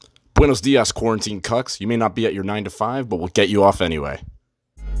Buenos dias, quarantine cucks. You may not be at your 9 to 5, but we'll get you off anyway.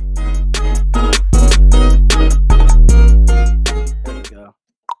 There we go.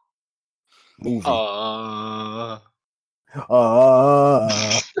 Movie. What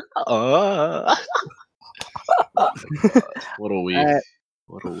a week. Alright.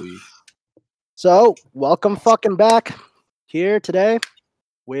 What a week. So, welcome fucking back. Here today,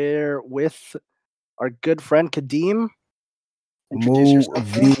 we're with our good friend Kadeem. Introduce yourself.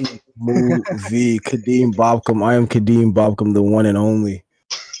 Kadeem Bobcom. I am Kadeem Bobcom, the one and only.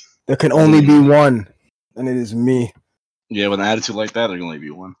 There can only be one, and it is me. Yeah, with an attitude like that, there can only be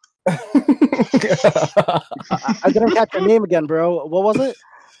one. I didn't catch your name again, bro. What was it?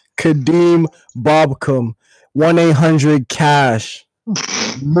 Kadeem Bobcom. 1-800-CASH.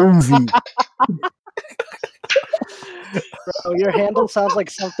 Movie. Bro, your handle sounds like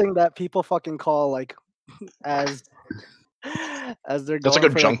something that people fucking call like as they're That's going like a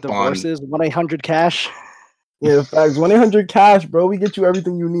for junk bond. divorces. 1-800-CASH. Yeah, facts. 1-800-CASH, bro. We get you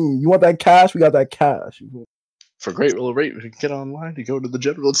everything you need. You want that cash? We got that cash. For great little rate, we can get online. You go to the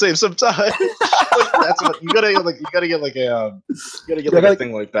general and save some time. Like, that's what you gotta get a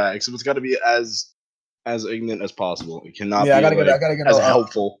thing like that. Except it's gotta be as ignorant as possible. It cannot be I gotta get as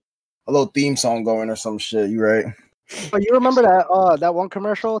helpful. a little theme song going or some shit. You right? Oh, you remember that one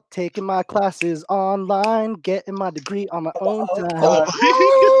commercial? Taking my classes online, getting my degree on my own time. Oh,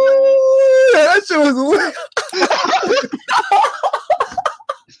 that shit was lit.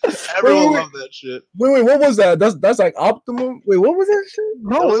 Everyone loved that shit. Wait, what was that? That's like Optimum. Wait, what was that shit?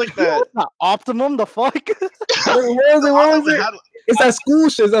 No, That was like that. It's not Optimum. The fuck? Wait, what was it? It's that school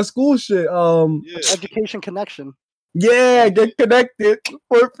shit. It's that school shit. Yeah. Education Connection. Yeah, get connected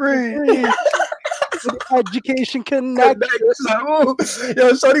for free. Education Connection.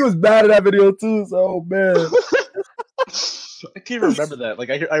 Yo, Shorty was bad at that video too. So man, I can't remember that. Like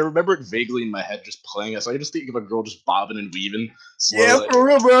I remember it vaguely in my head, just playing it. So I just think of a girl just bobbing and weaving. yeah, Slowly. for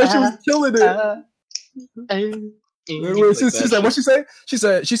real, bro. She was killing it. Wait, she said, what she say?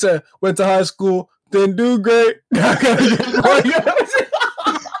 She said, went to high school, didn't do great. Oh, man.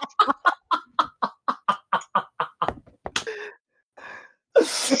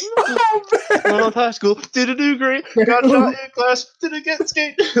 Went off high school, didn't do great. Got shot in class, didn't get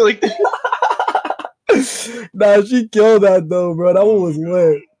skate. Like, nah, she killed that though, bro. That one was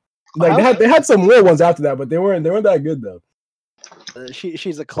lit. Like they had some lit ones after that, but they weren't that good though.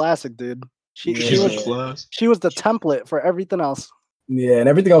 She's a classic, dude. She class. was the template for everything else. Yeah, and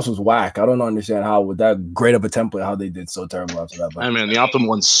everything else was whack. I don't understand how with that great of a template, how they did so terrible after that. But I mean, the Optimum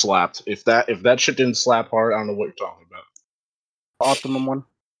one slapped. If that shit didn't slap hard, I don't know what you're talking about. Optimum one.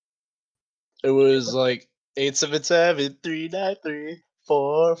 It was like 877-393-4448.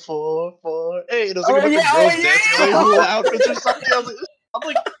 It was like a bunch of girls dancing in like cool outfits or something. I'm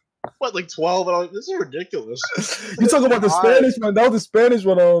like, what, like 12? And I'm like, this is ridiculous. You talking about the Spanish one? That was the Spanish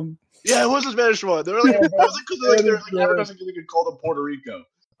one. Yeah, it was the Spanish one. They were like, it was because they're like advertising they could call them Puerto Rico.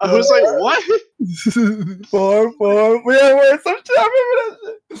 I was like, what? 4. Yeah, some shit. I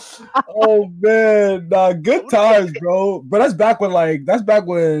remember that shit. Oh man, nah, good times, bro. But that's back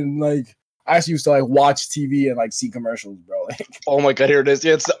when I actually used to like watch TV and like see commercials, bro. Like, oh my god, here it is.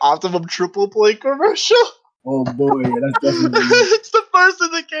 Yeah, it's the Optimum triple play commercial. oh boy, yeah, that's definitely. It's the first thing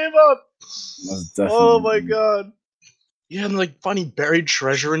that came up. That's definitely. Oh my god. Yeah, and like finding buried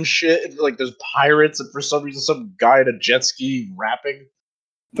treasure and shit. And like there's pirates, and for some reason, some guy in a jet ski rapping.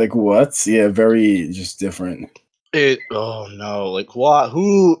 Like what? Yeah, very just different. Oh no, like what?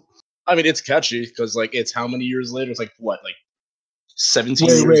 Who? I mean, it's catchy because like it's how many years later? It's like what, like 17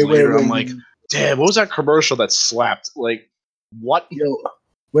 years later. I'm like, damn, what was that commercial that slapped? Like, what? Yo,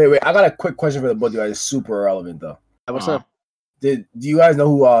 wait. I got a quick question for the both of you guys. It's super irrelevant though. What's up? Do you guys know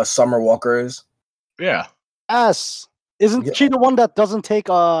who Summer Walker is? Yeah. Yes. Isn't she the one that doesn't take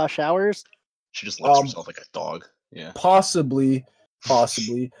showers? She just lets herself like a dog. Yeah. Possibly. No,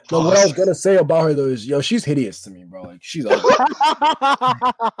 what I was gonna say about her though is, yo, she's hideous to me, bro. Like she's ugly.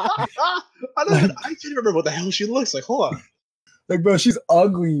 I can't remember what the hell she looks like. Hold on. Like, bro, she's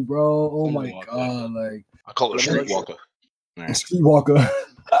ugly, bro. Oh my god. Like I call her Streetwalker. Streetwalker.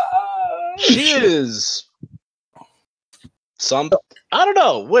 She is some. I don't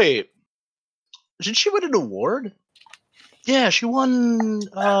know. Wait, did she win an award? Yeah, she won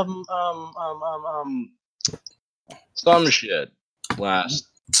some shit last.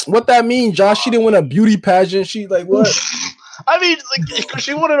 What that mean, Josh? She didn't win a beauty pageant. She like what? I mean, like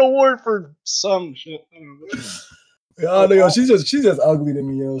she won an award for some shit. Yeah, no, she's just ugly to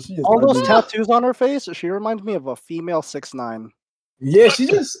me, yo. All those tattoos on her face, she reminds me of a female 6ix9ine. Yeah, she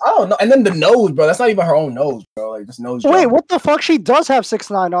just I don't know. And then the nose, bro. That's not even her own nose, bro. Like this nose. Wait, job. what the fuck? She does have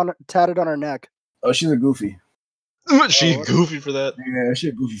 6'9" on tatted on her neck. Oh, she's a goofy. She's goofy for that. Yeah,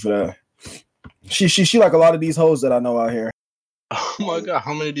 she's goofy for that. She like a lot of these hoes that I know out here. Oh my god,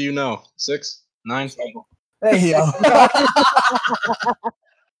 how many do you know? 6, 9? Hey yo.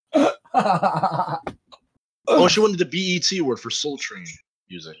 Oh, she won the BET award for Soul Train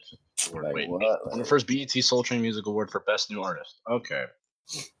music. Like, Wait, what? won the first BET Soul Train music award for best new artist. Okay,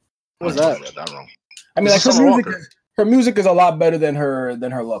 What was I that? read that wrong. I mean, like Summer Walker. her music is a lot better than her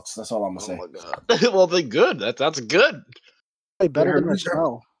looks. That's all I'm gonna say. Oh my god. Well, they good. That's good. Way better Yeah, than her music-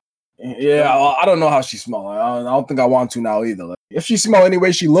 smell. Yeah, I don't know how she smell. I don't think I want to now either. Like, if she smell any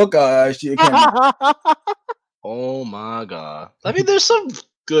way she look, she can't. Oh my god. I mean, there's some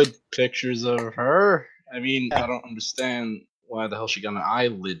good pictures of her. I mean, I don't understand why the hell she got an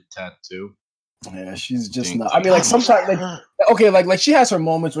eyelid tattoo. Yeah, she's just Think not. I mean, like that was sometimes, like her. okay, like she has her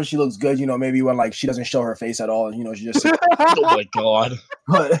moments when she looks good. You know, maybe when like she doesn't show her face at all, and you know she just. Oh my god.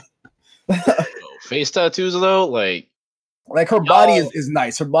 But Oh, face tattoos though, like her body is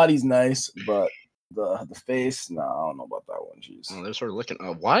nice. Her body's nice, but the face, no, I don't know about that one. Jeez. oh, they're sort of licking.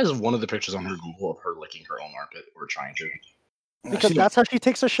 Why is one of the pictures on her Google of her licking her own armpit or trying to? Because that's how she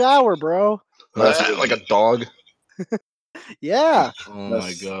takes a shower, bro. Like a dog. Yeah. Oh my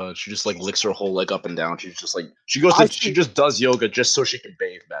That's- god, she just like licks her whole leg up and down. She's just like she just does yoga just so she can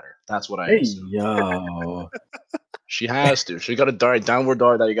bathe better. That's what I Hey assume. yo. She has to. She got to downward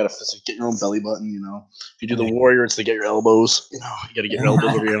dog. That you got to get your own belly button. You know, if you do the warrior, it's to get your elbows. You know, you got to get your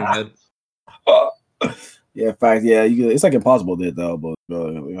elbows over your own head. Yeah, in fact, yeah, it's like impossible to hit the elbows,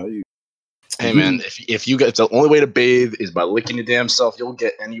 bro. How you? Hey man, if you get the only way to bathe is by licking your damn self, you'll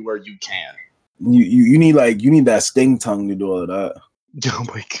get anywhere you can. You need that sting tongue to do all of that. Oh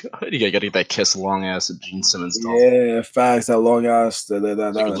my god, you gotta get that kiss long ass of Gene Simmons tongue. Yeah, facts. That long ass. So you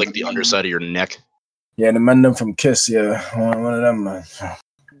can lick the underside of your neck. Yeah, the men them from Kiss. Yeah, one of them.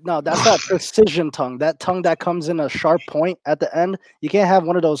 No, that's that precision tongue. That tongue that comes in a sharp point at the end. You can't have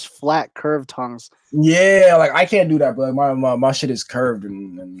one of those flat curved tongues. Yeah, like I can't do that, but like, my shit is curved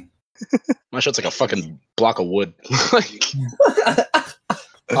and My shit's like a fucking block of wood. Like,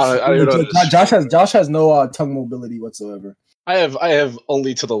 I don't know. Josh has no tongue mobility whatsoever. I have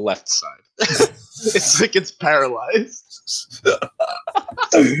only to the left side. It's like it's paralyzed.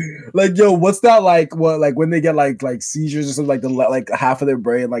 Like yo, what's that like? What like when they get like seizures or something like like half of their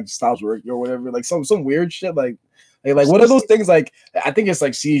brain like stops working or whatever? Like some weird shit like what are those things like? I think it's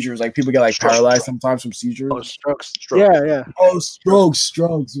like seizures. Like people get like paralyzed sometimes from seizures. Oh, strokes. Yeah. Oh, strokes.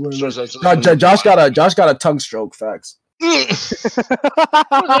 Whatever. Josh got a tongue stroke. Facts. What does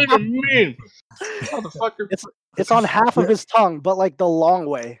that even mean? Motherfucker. It's on half of his tongue, but like the long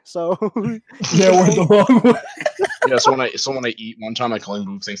way. So Yeah, we're the wrong way. Yeah, so when I eat, one time I can only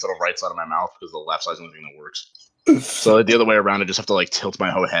move things to the right side of my mouth because the left side's the only thing that works. So like, the other way around, I just have to like tilt my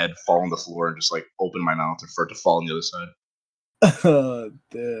whole head, fall on the floor, and just like open my mouth for it to fall on the other side. Oh,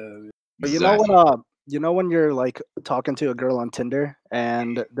 damn. But Exactly. you know when you're like talking to a girl on Tinder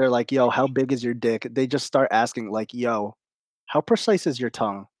and they're like, "Yo, how big is your dick?" They just start asking like, "Yo, how precise is your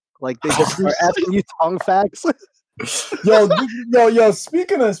tongue?" Like they just start asking you tongue facts. yo.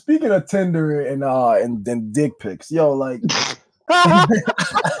 Speaking of Tinder and dick pics, yo, like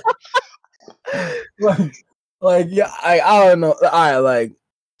yeah, I don't know. I like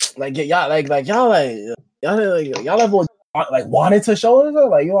y'all y'all ever like wanted to show us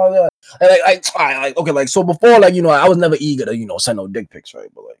like you know like okay like so before like you know I was never eager to send no dick pics, right?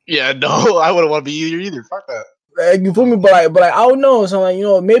 But like Yeah, no, I wouldn't want to be either. Fuck that. like, you feel me? But like I don't know. So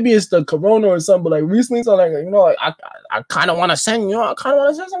like maybe it's the corona or something. But like recently, so like like I kind of want to send I kind of want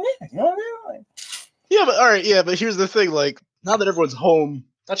to send some dick. You know what I mean? Like, Yeah, but all right, yeah, but here's the thing: like now that everyone's home,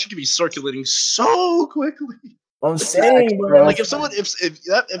 that shit can be circulating so quickly. I'm saying, bro. Like if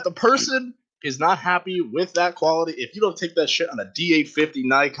the person is not happy with that quality, if you don't take that shit on a D850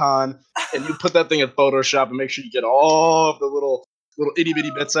 Nikon and you put that thing in Photoshop and make sure you get all of the little itty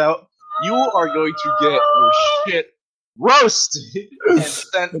bitty bits out, you are going to get your shit roasted and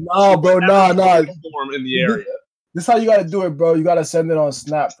sent Nah, bro, nah. form in the area. This is how you gotta do it, bro. You gotta send it on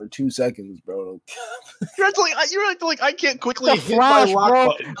Snap for 2 seconds, bro. You're acting like I can't quickly It's a hit flash, my lock bro.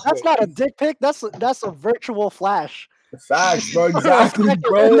 button. That's not a dick pic. That's a virtual flash. Facts, bro. Exactly, And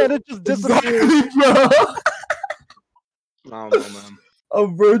bro. then it just disappears. Exactly, bro. I don't know, man. A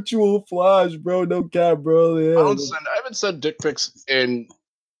virtual flash, bro. No cap, bro. Yeah. I haven't sent dick pics in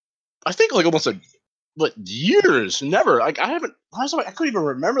I think like almost years. Never. Like I haven't. Last time I couldn't even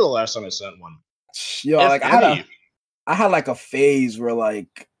remember the last time I sent one. Yo, If like any. I had like a phase where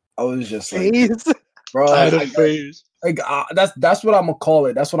like I was just like Phase. bro. I had a phase. That's what I'm gonna call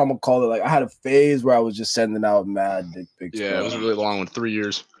it. That's what I'm gonna call it. Like I had a phase where I was just sending out mad dick pics. Yeah, bro. it was a really long one, 3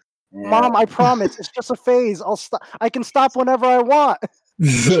 years. Yeah. Mom, I promise, it's just a phase. I'll stop. I can stop whenever I want.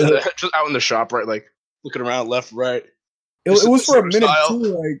 Just out in the shop, right? Like looking around left, right. It was for a minute Style. too.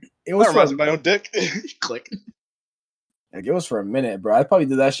 Like it That was for reminds me of my own dick. Click. like it was for a minute, bro. I probably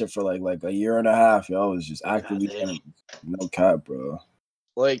did that shit for like a year and a half. Yo, I was just actively damn. trying to, no cap, bro.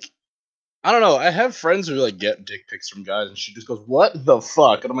 Like, I don't know. I have friends who like get dick pics from guys, and she just goes, "What the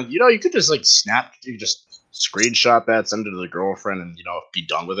fuck?" And I'm like, you could just like you just screenshot that, send it to the girlfriend, and be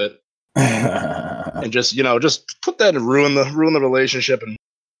done with it, and just put that and ruin the relationship and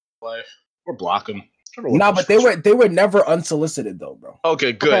life, or block them. Nah, but they were never unsolicited though, bro.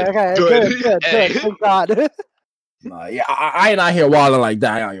 Okay, good. Okay, good. Hey. Thank God. Nah, yeah, I ain't out here wilding like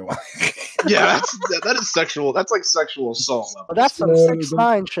that. I ain't out here wilding. Yeah, that is sexual. That's like sexual assault level. That's some Yeah,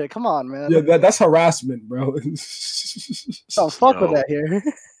 6ix9ine shit. Come on, man. Yeah, that's harassment, bro. Don't fuck with that here.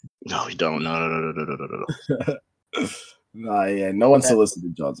 No, you don't. No. Nah, yeah, no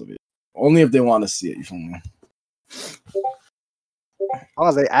unsolicited jobs of it. Only if they want to see it. You feel me? As long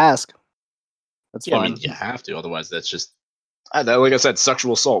as they ask. That's Yeah, fine. I mean, you have to. Otherwise, that's just like I said,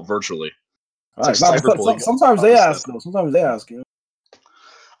 sexual assault virtually. Right. Sometimes they ask though. Sometimes they ask you.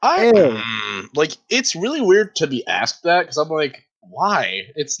 Like it's really weird to be asked that because I'm like, why?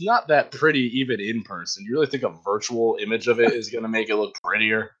 It's not that pretty even in person. You really think a virtual image of it is gonna make it look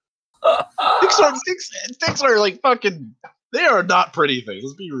prettier? Dicks are like fucking. They are not pretty things.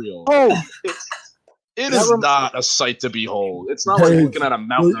 Let's be real. Oh, it is not a sight to behold. It's not like looking at a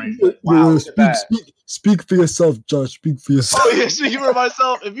mountain range. Like, wow, look at that. Speak for yourself, Josh. Speak for yourself. Oh yeah, speaking for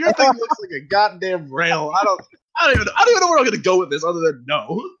myself. If your thing looks like a goddamn rail, I don't even know where I'm gonna go with this other than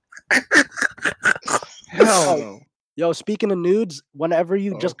no. hell no. Yo, speaking of nudes, whenever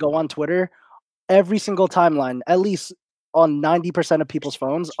you just go on Twitter, every single timeline, at least on 90% of people's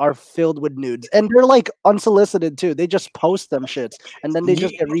phones, are filled with nudes. And they're like unsolicited too. They just post them shits and then they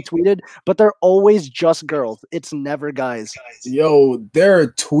just get retweeted, but they're always just girls. It's never guys. Yo,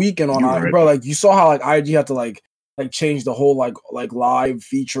 they're tweaking on it, bro. Like you saw how like IG had to like change the whole like live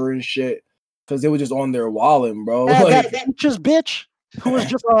feature and shit because they were just on their walling, bro. Yeah, like that just bitch who was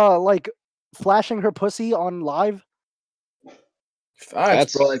just like flashing her pussy on live.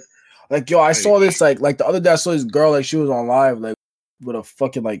 Facts, bro. Like yo, I saw this like the other day. I saw this girl like she was on live like with a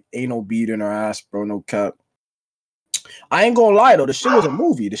fucking like anal bead in her ass, bro. No cap. I ain't gonna lie though. The shit was a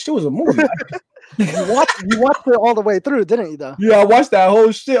movie. You watched it all the way through, didn't you? Though. Yeah, I watched that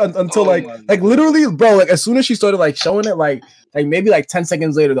whole shit until like literally, bro. Like as soon as she started like showing it, like maybe like 10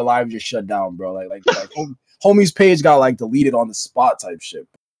 seconds later, the live just shut down, bro. Like homie's page got like deleted on the spot type shit.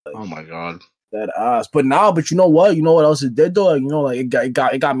 Like, oh my god. That ass. But you know what? You know what else it did though? Like, like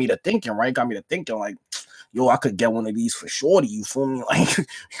it got me to thinking, right? It got me to thinking like, yo, I could get one of these for shorty. You feel me? Like, you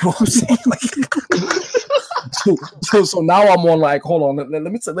know what I'm saying? Like, so now I'm on like, hold on,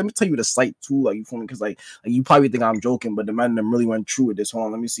 let me tell you the site too. Like, you feel me? Because like you probably think I'm joking, but the man them really went true with this. Hold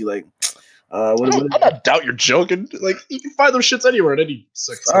on, let me see. Like, I don't doubt you're joking. Like, you can find those shits anywhere at any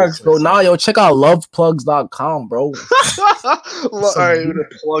sex. Bro, now yo, check out loveplugs.com, bro. All right, I'm gonna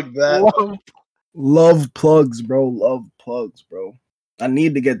plug that. Love plugs, bro. Love plugs, bro. I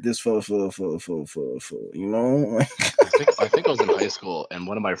need to get this for you know. I think I was in high school and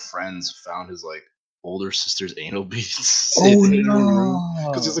one of my friends found his like older sister's anal beads. Oh no!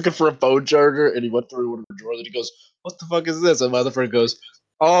 Because he's looking for a phone charger and he went through one of her drawers and he goes, "What the fuck is this?" And my other friend goes,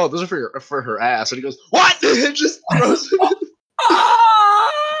 "Oh, those are for her ass." And he goes, "What?" And just throws it.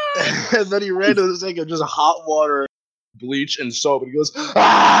 And then he ran to the sink of just hot water, bleach, and soap. And he goes,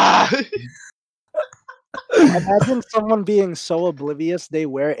 "Ah!" Imagine someone being so oblivious they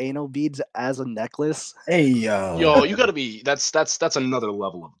wear anal beads as a necklace. Hey yo, you gotta be. That's another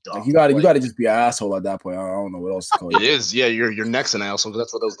level of dumb. Like you gotta just be an asshole at that point. I don't know what else to call it. It is, yeah. Your neck's an asshole.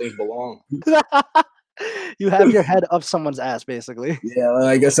 That's where those things belong. You have your head up someone's ass, basically. Yeah,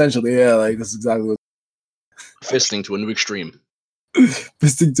 like essentially, yeah. Like that's exactly what. Fisting to a new extreme.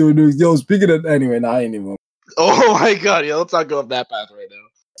 Fisting to a new. Yo, speaking of anyway, I ain't even. Oh my god, yeah. Let's not go up that path right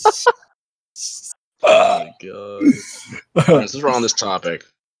now. Oh my god. Right, since we're on this topic,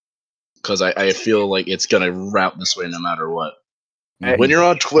 because I feel like it's gonna route this way no matter what. When you're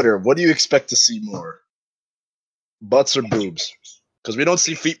on Twitter, what do you expect to see more? Butts or boobs? Because we don't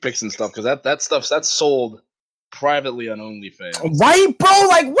see feet pics and stuff, because that's sold privately on OnlyFans. Right, bro?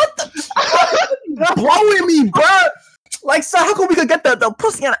 Like, what the blowing me, bro? Like, so how come we could get the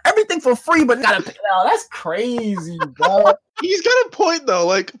pussy and everything for free, but gotta pick it out? That's crazy, bro. He's got a point though.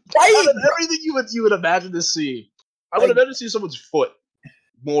 Like, right? Everything you would imagine to see, I would imagine to see someone's foot.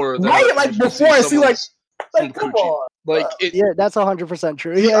 more than Right, it like hurts to before I see like some come coochie. on. Like it, Yeah, that's 100%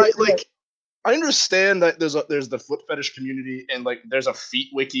 true. see, Yeah, I understand that there's the foot fetish community and like there's a feet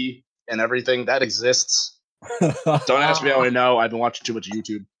wiki and everything that exists. Don't ask me how I know. I've been watching too much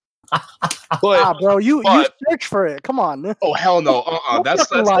YouTube. But bro, you but search for it. Come on. oh hell no, Don't that's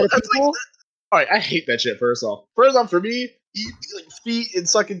fucking lie to like people. all right. I hate that shit. First off, for me, like feet and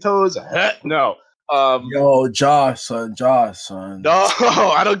sucking toes, heck no. Yo, Josh, son. No,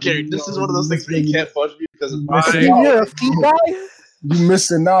 I don't care. This is one of those things where you can't budge me because You're a feet guy. You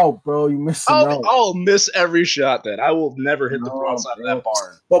missing out, bro. You missing out. I'll miss every shot. Then I will never hit the No, broadside of bro. that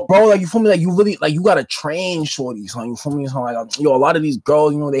barn. But bro, like you feel me? Like you really like you gotta train shorties, son. You feel me? So like yo, a lot of these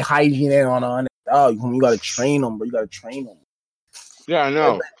girls, you know, they hygiene in on oh, you feel me? You gotta train them, bro. You gotta train them. Yeah, I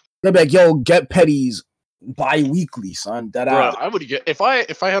know. They'll be like, yo, get petties bi-weekly, son. That Bro, out. I would get if I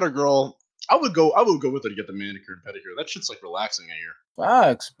had a girl, I would go with her to get the manicure and pedicure. That shit's like relaxing in here.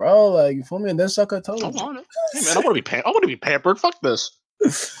 Facts, bro. Like you feel me? And then suck her toes. I want it. Hey man, I want to be pampered. Fuck this.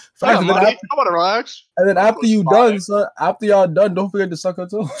 Facts, I got and, then money. after, I want to relax. and then after you Spot done, son, after y'all done, don't forget to suck her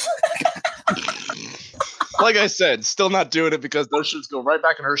toes. Like I said, still not doing it because those shits go right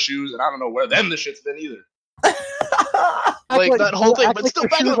back in her shoes, and I don't know where the shit's been either. Like that whole thing, but still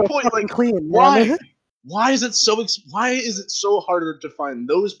back to the point. Like, clean, why? man. Why is it so harder to find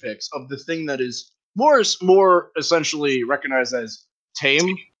those pics of the thing that is more essentially recognized as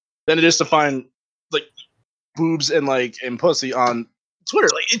tame than it is to find like boobs and pussy on Twitter?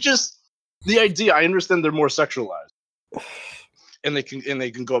 Like it just the idea. I understand they're more sexualized, and they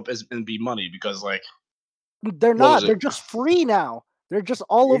can go up and be money because like They're not. They're just free now. They're just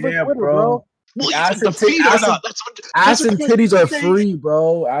all over Twitter, bro. Well, Ass the and feet are not. Ass and titties are free,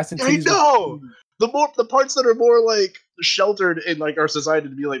 bro. Ass and I titties. know. The parts that are more like sheltered in like our society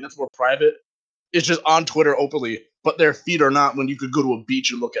to be like that's more private. It's just on Twitter openly, but their feet are not when you could go to a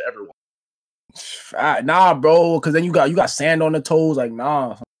beach and look at everyone. Nah, bro, because then you got sand on the toes. Like,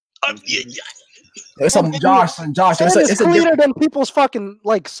 nah. Yeah. It's some Josh. It's cleaner than people's fucking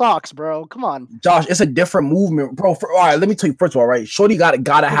like socks, bro. Come on, Josh. It's a different movement, bro. All right, let me tell you first of all, right? Shorty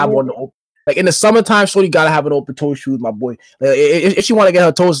gotta have one to open. Like in the summertime, Shorty gotta have an open toe shoes, my boy. Like, if she want to get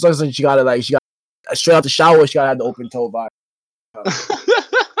her toes done, she got straight out the shower. She gotta have the open toe vibe.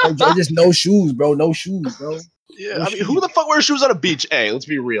 Just no shoes, bro. No shoes, bro. Yeah, no shoes. Who the fuck wears shoes on a beach? Hey, let's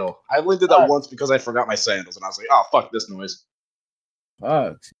be real. I only did that once because I forgot my sandals, and I was like, "Oh fuck this noise."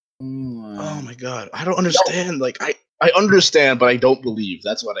 Fuck. Oh my god, I don't understand. Like I understand, but I don't believe.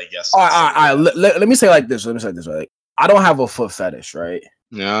 That's what I guess. All right. Let me say like this. Right? I don't have a foot fetish, right?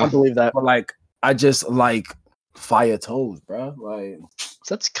 Yeah, I believe that. But like, I just like fire toes, bro. Like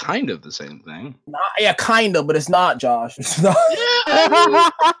that's kind of the same thing. Nah, yeah, kind of, but it's not, Josh. It's not. Yeah.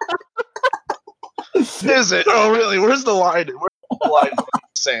 Is it? Oh, really? Where's the line? Where's the line?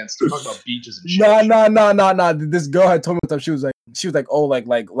 Sands to talk about beaches and shit. Nah. This girl had told me that she was like, oh, like,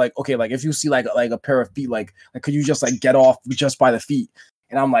 okay, like if you see like a pair of feet, like could you just like get off just by the feet?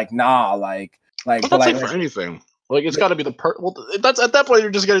 And I'm like, nah, like, but that's like for anything. Like it's got to be the well. That's at that point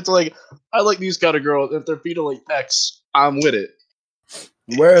you're just getting to like, I like these kind of girls. If their feet are like X, I'm with it.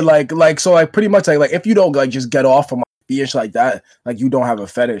 Where like so like pretty much like if you don't like just get off from my feet and shit like that, like you don't have a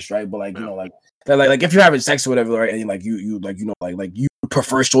fetish, right? But like you know like if you're having sex or whatever, right? And like you like you know like you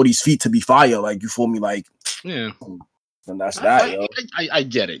prefer shorty's feet to be fire, like you feel me, like yeah. And that's that. I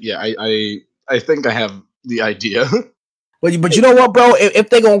get it. Yeah, I think I have the idea. But you know what, bro? If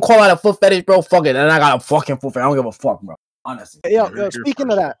they gonna call out a foot fetish, bro, fuck it. And I got a fucking foot fetish. I don't give a fuck, bro. Honestly. Yo,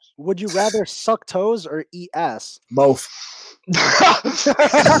 speaking of that, would you rather suck toes or eat ass? Both. He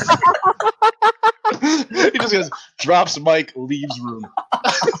just goes, drops mic, leaves room.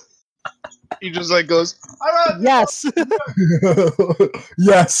 He just like goes, all right. Yes.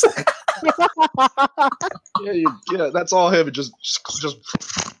 Yes. Yeah, that's all him. It just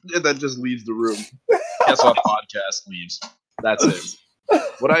and then just leaves the room. Guess what? Podcast leaves. That's it.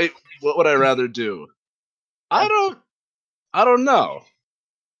 What would I rather do? I don't know.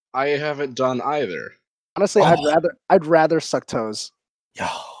 I haven't done either. Honestly, I'd rather suck toes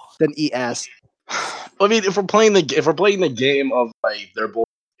than eat ass. I mean, if we're playing the game of like they're both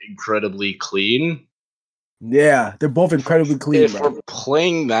incredibly clean. Yeah, they're both incredibly clean. If we're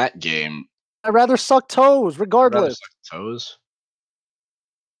playing that game, I'd rather suck toes, regardless. Toes.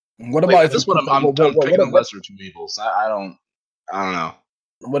 What about if this one? I'm picking the lesser two evils. I don't know.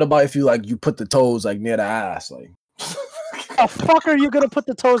 What about if you put the toes like near the ass, like? How the fuck are you gonna put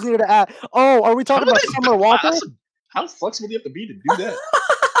the toes near the ass? Oh, are we talking about Summer Walker? How flexible do you have to be to do that?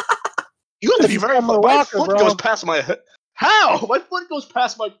 You have to be very flexible. My foot goes past my head. How? My foot goes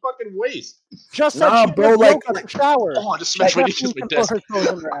past my fucking waist. Just said Nah, she bro, took like- milk at the shower. Oh, just She smash right definitely against my can put desk. her toes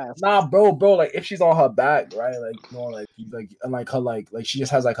in your ass. Nah, bro, like if she's on her back, right? Like, you know, like and like her like she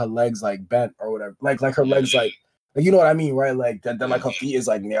just has like her legs like bent or whatever. Like her legs like you know what I mean, right? Like then like her feet is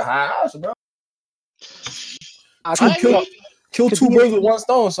like near her house, bro. Kill two birds with one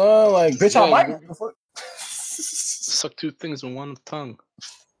stone, son. Like, bitch, Yeah, I might. you suck two things in one tongue.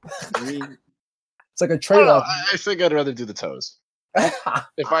 It's like a I don't know. trade-off. I think I'd rather do the toes.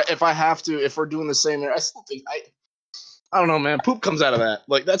 If I have to, if we're doing the same, I still think I don't know, man. Poop comes out of that.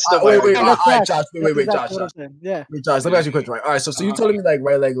 Like that's stuff. Wait, Yeah, that's all right, facts. Josh. Wait, That's Josh. exactly what I'm saying. Yeah. Wait, Josh. Let me ask you a question, right? All right, so you telling me like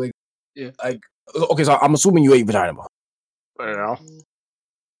Yeah. like okay, so I'm assuming you ate vagina. I don't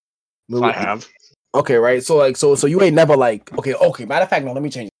know. I have. Okay, right. So like so you ain't never like okay. Matter of fact, no. Let me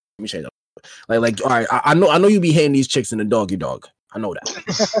change it. Like all right. I know you be hitting these chicks in the dog. I know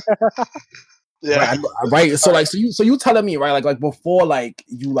that. Yeah. Right. So like so you telling me right like before like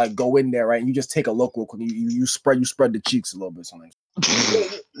you like go in there right and you just take a look real quick. You spread the cheeks a little bit something.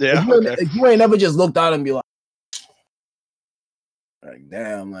 Yeah. You ain't never just looked out and be like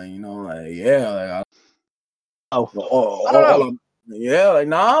damn, like you know, like yeah, like I don't know. yeah, like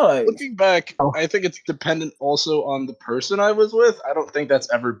nah, like Looking back, I think it's dependent also on the person I was with. I don't think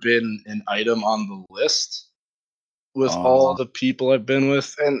that's ever been an item on the list with all the people I've been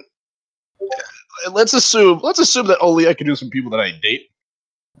with. And let's assume that only I can do some people that I date.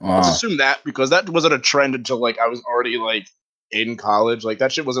 Let's assume that because that wasn't a trend until like I was already like in college. Like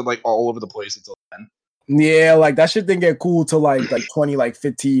that shit wasn't like all over the place until then. yeah, like that shit didn't get cool till like 20, like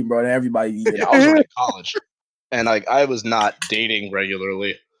 15, bro. And everybody Yeah, I was already in college, and like I was not dating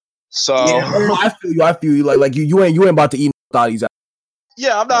regularly. So yeah, I feel you. Like you ain't about to eat thotties.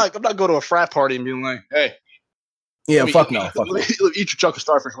 Yeah, I'm not going to a frat party and being like, hey, yeah, let me eat your chunk of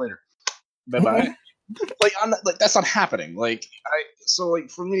starfish later. Bye bye. Like I'm not, like that's not happening. Like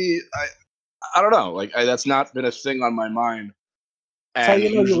for me, I don't know. Like that's not been a thing on my mind. That's how And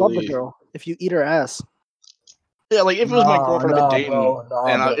you know you love the usually, girl. If you eat her ass. yeah, like if it was my girlfriend I've been dating, bro,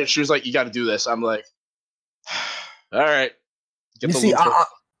 and she was like, "You got to do this," I'm like, "All right." You see,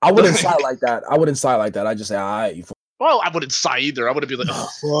 I wouldn't side like that. I just say, all right. Well, I wouldn't sigh either. I wouldn't be like, oh,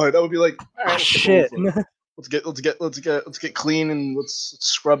 fine. I would be like, all right, shit. Let's get clean and let's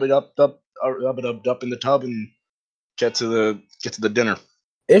scrub it up in the tub and get to the dinner.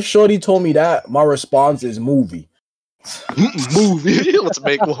 If Shorty told me that, my response is movie. Movie. Let's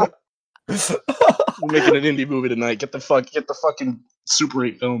make one. We're making an indie movie tonight. Get the fucking Super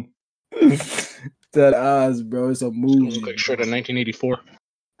 8 film. That ass, bro. It's a movie. Look like straight in 1984.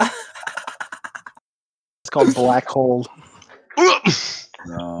 It's called Black Hole.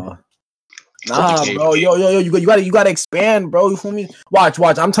 Nah, bro. Yo, you gotta expand, bro. You feel me? Watch.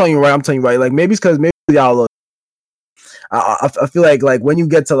 I'm telling you right. Like maybe it's because y'all look. I feel like when you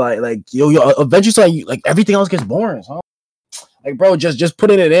get to like yo, eventually like everything else gets boring, huh? Like, bro, just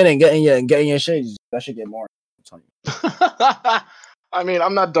putting it in and getting your shit, that should get boring. I mean,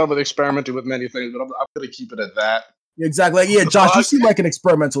 I'm not done with experimenting with many things, but I'm gonna keep it at that. Exactly. Like, yeah, Josh, you seem like an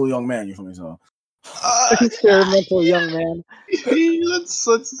experimental young man. You feel me? So Experimental young man. Let's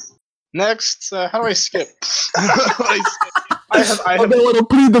next. How do I skip? I have. I don't want to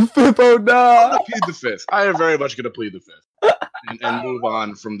plead the fifth. Oh no! I'm gonna plead the fifth. I am very much gonna plead the fifth and move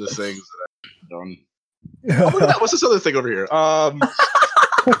on from the things that I've done. Oh, look at that. What's this other thing over here?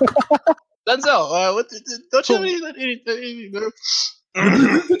 Denzel. Don't you have any Did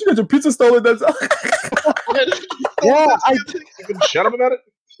you get your pizza stolen, Denzel? Yeah, you can shut up about it.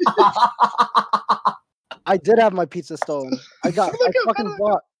 I did have my pizza stolen. I fucking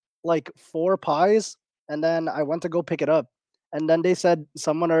bought like 4 pies, and then I went to go pick it up, and then they said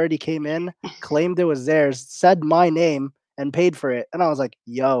someone already came in, claimed it was theirs, said my name, and paid for it, and I was like,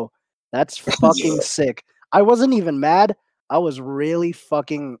 "Yo, that's fucking sick." I wasn't even mad. I was really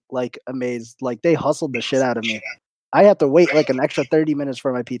fucking like amazed. Like they hustled the shit out of me. I had to wait like an extra 30 minutes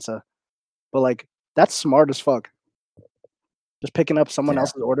for my pizza, but like that's smart as fuck. Just picking up someone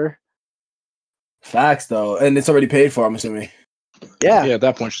else's order. Facts though, and it's already paid for. I'm assuming. Yeah. Yeah, at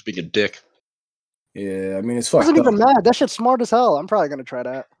that point, just being a dick. Yeah, I mean it's I fucked wasn't up. even mad. That shit's smart as hell. I'm probably gonna try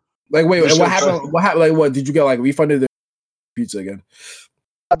that. Like, wait, what happened? What happened? Like, what did you get? Like, refunded the pizza again?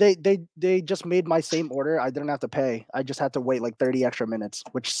 They just made my same order. I didn't have to pay. I just had to wait like 30 extra minutes,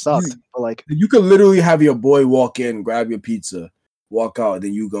 which sucked. But like, you could literally have your boy walk in, grab your pizza, walk out,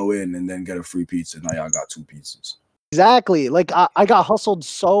 then you go in and then get a free pizza. Now y'all got 2 pizzas. Exactly. Like I got hustled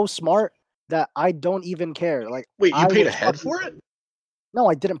so smart that I don't even care. Like, wait, you paid ahead for it? No,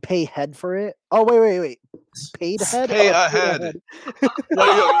 I didn't pay head for it. Oh wait. Paid head? Pay ahead.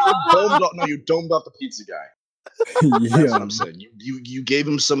 No, you domed up the pizza guy. That's what I'm saying. You gave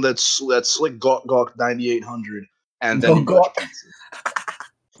him some of that slick gawk 9800, and then you got your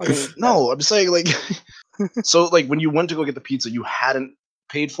pizza. No, I'm saying like, so like when you went to go get the pizza, you hadn't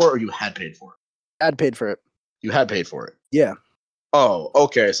paid for it, or you had paid for it. I'd paid for it. You had paid for it. Yeah. Oh,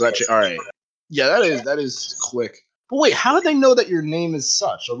 okay. So actually, all right. Yeah, that is quick. But wait, how did they know that your name is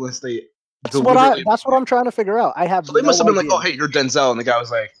such unless they That's deliberately? what I'm trying to figure out. I have So they no must have been idea. like, "Oh, hey, you're Denzel," and the guy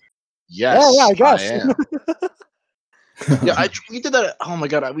was like, "Yes, yeah, I guess. am." Yeah, we did that. Oh my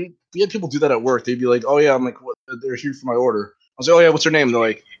god, we had people do that at work. They'd be like, "Oh yeah," I'm like, "What? They're here for my order." I was like, "Oh yeah, what's your name?" And they're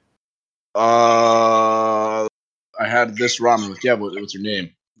like, I had this ramen." I'm like, "Yeah, what's your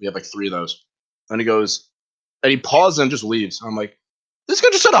name?" We have like 3 of those. And he goes, and he pauses and just leaves. I'm like, this guy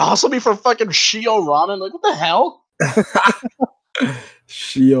just tried to hustle me for fucking Shio ramen. Like, what the hell?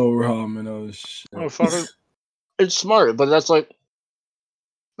 Shio ramen, oh shit. Oh, fucking, it's smart, but that's like,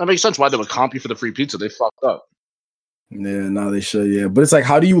 that makes sense why they would comp you for the free pizza. They fucked up. Yeah, no, they should, yeah. But it's like,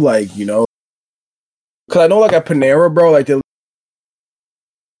 how do you like, you know? Because I know like at Panera, bro, like they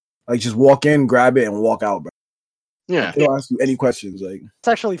like just walk in, grab it, and walk out, bro. Yeah. They don't ask you any questions. Like, It's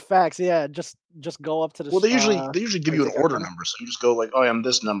actually facts. Yeah, just go up to the. Well, they usually give you an order number, so you just go like, "Oh, I'm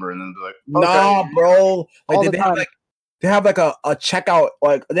this number," and then be like, nah, bro. Like All the they time. have like a checkout,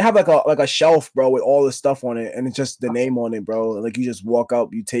 like they have like a shelf, bro, with all the stuff on it, and it's just the name on it, bro. Like you just walk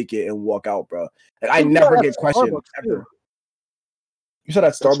up, you take it, and walk out, bro. Like I never get questioned ever. You said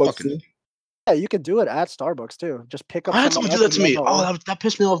at Starbucks too? Yeah, you could do it at Starbucks too. Just pick up. I had someone do that to me. Oh, that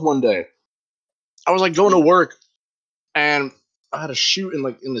pissed me off one day. I was like going to work, and I had a shoot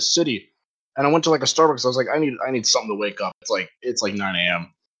in the city, and I went to like a Starbucks. I was like, I need something to wake up. It's like 9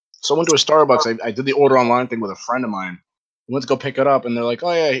 a.m. So I went to a Starbucks. I did the order online thing with a friend of mine. We went to go pick it up, and they're like,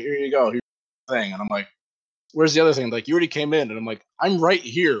 "Oh yeah, here you go, here's the thing." And I'm like, "Where's the other thing?" Like, you already came in, and I'm like, "I'm right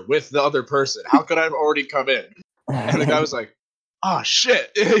here with the other person. How could I have already come in?" And the guy was like, "Oh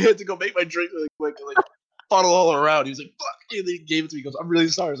shit!" He had to go make my drink like funnel all around. He was like, "Fuck!" And then he gave it to me. He goes, "I'm really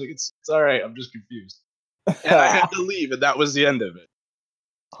sorry." I was like, "It's all right. I'm just confused." And I had to leave, and that was the end of it.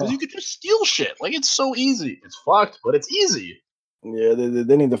 Because you could just steal shit. Like, it's so easy. It's fucked, but it's easy. Yeah,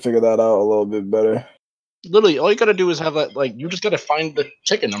 they need to figure that out a little bit better. Literally, all you gotta do is have that. Like, you just gotta find the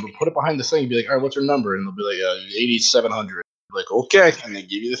ticket number, put it behind the thing, and be like, "All right, what's your number?" And they'll be like, 8,700. Like, okay, and they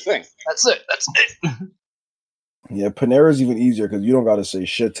give you the thing. That's it. That's it. Yeah, Panera's even easier because you don't gotta say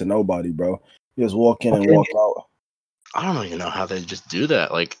shit to nobody, bro. You just walk in and walk out. I don't even know how they just do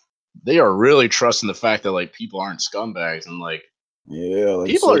that. Like, they are really trusting the fact that like people aren't scumbags, and like, yeah,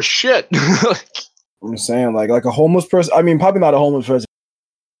 like, people are shit. I'm saying, like a homeless person. I mean, probably not a homeless person.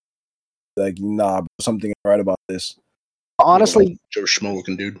 Like, nah, bro, something right about this. Honestly, Joe Schmo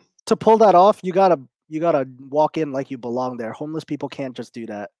looking dude. To pull that off, you gotta walk in like you belong there. Homeless people can't just do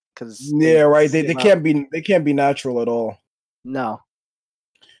that because they can't be natural at all. No,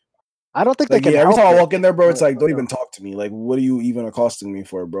 I don't think like, they can. Every time I walk in there, bro, it's like, don't even talk to me. Like, what are you even accosting me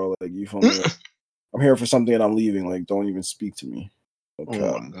for, bro? Like, you feel me? Like, I'm here for something and I'm leaving. Like, don't even speak to me. Okay.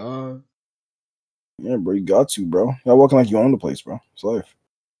 Oh my god. Yeah, bro, you got to, bro. You're walking like you own the place, bro. It's life.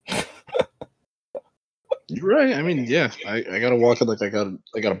 You're right. I mean, yeah, I gotta walk it like I got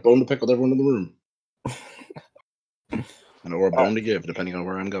a bone to pick with everyone in the room, and or a bone to give, depending on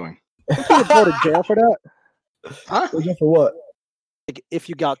where I'm going. You could go to jail for that. Huh? For what? Like, if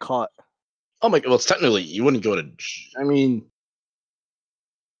you got caught. Oh my! Well, it's technically you wouldn't go to. I mean,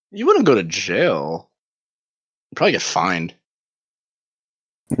 you wouldn't go to jail. You'd probably get fined.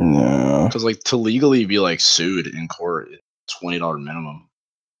 No. Because like to legally be like sued in court, $20 minimum.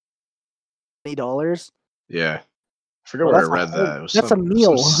 $20? Yeah, I forget where I read that. It was that's a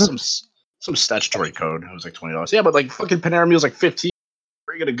meal. Some statutory code. It was like $20. Yeah, but like fucking Panera meal's like 15.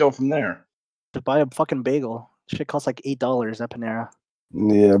 Where are you gonna go from there? To buy a fucking bagel, shit costs like $8 at Panera.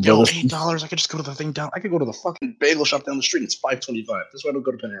 Yeah, but yo, $8. I could just go to the thing down. I could go to the fucking bagel shop down the street. It's $5.25. That's why I don't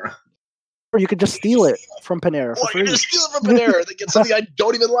go to Panera. Or you could just steal it from Panera for free. You just steal it from Panera. They get something I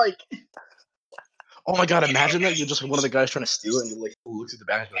don't even like. Oh my god! Imagine that you're just one of the guys trying to steal it, and you like looks at the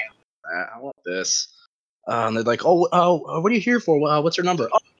bag, like, I want this. And they're like, "Oh, what are you here for? What's your number?"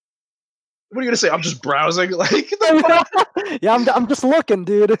 Oh, what are you gonna say? I'm just browsing. Like, the fuck? Yeah, I'm just looking,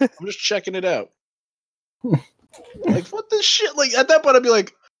 dude. I'm just checking it out. Like, what this shit? Like, at that point, I'd be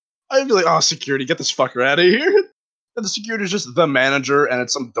like, "Oh, security, get this fucker out of here." And the security is just the manager, and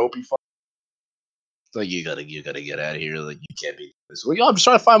it's some dopey fuck. It's like, you gotta get out of here. Like, you can't be this. Like, I'm just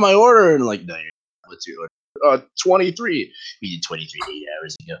trying to find my order, and like, no, what's your order? 23. We did 23 8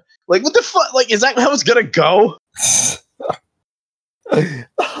 hours ago. Like, what the fuck? Like, is that how it's gonna go?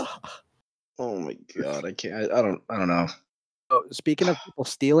 Oh my god, I can't. I don't know. Oh, speaking of people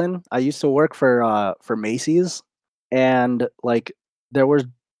stealing, I used to work for Macy's, and like there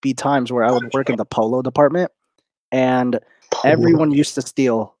would be times where I would work in the polo department, and everyone used to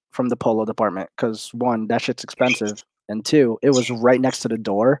steal from the polo department because one, that shit's expensive, and two, it was right next to the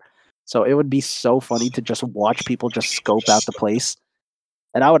door, so it would be so funny to just watch people just scope out the place,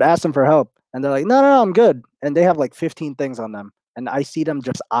 and I would ask them for help, and they're like, "No, no, no, I'm good," and they have like 15 things on them, and I see them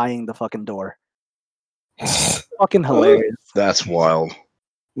just eyeing the fucking door. Fucking hilarious. That's wild.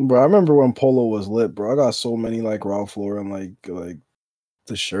 Bro, I remember when Polo was lit, bro. I got so many like Ralph Lauren like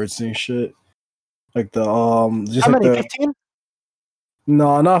the shirts and shit. Like the just How like many? the 15?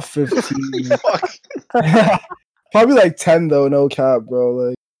 no, not 15. Fuck. Probably like 10 though, no cap, bro.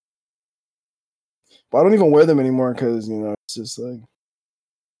 Like, but I don't even wear them anymore because it's just like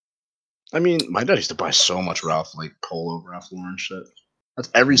I mean, my dad used to buy so much Polo Ralph Lauren shit. That's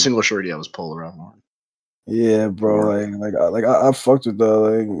every single shirt he had was Polo Ralph Lauren. yeah, bro. I fucked with that.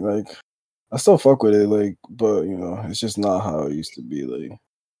 Like I still fuck with it. Like, but it's just not how it used to be. Like,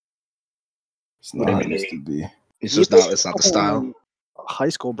 it's What not do you how it mean? used to be. It's just not. It's not the style. High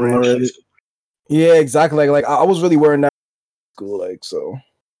school Not brand. really. Yeah, exactly. Like I was really wearing that in school. Like so.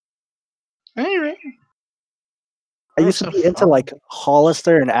 Anyway. I used to be into like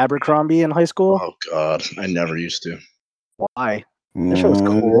Hollister and Abercrombie in high school. Oh god, I never used to. Why? That shit was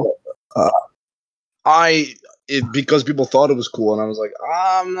cool. Because people thought it was cool, and I was like,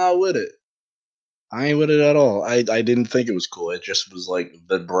 I'm not with it. I ain't with it at all. I didn't think it was cool. It just was like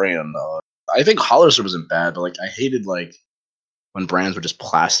the brand. I think Hollister wasn't bad, but like I hated like when brands would just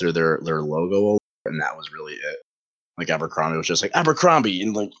plaster their logo over, and that was really it. Like Abercrombie was just like Abercrombie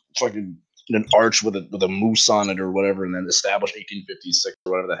and like fucking in an arch with a moose on it or whatever, and then established 1856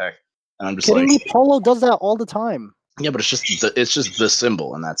 or whatever the heck. And I'm just Kidding like, me? Polo does that all the time. yeah, but it's just the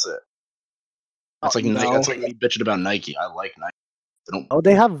symbol, and that's it. That's like No. that's like me bitching about Nike. I like Nike. Oh,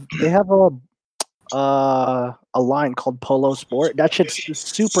 they have a line called Polo Sport. That shit's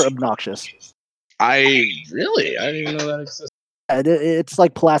super obnoxious. I didn't even know that existed. It's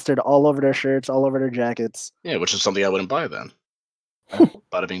like plastered all over their shirts, all over their jackets. Yeah, which is something I wouldn't buy then.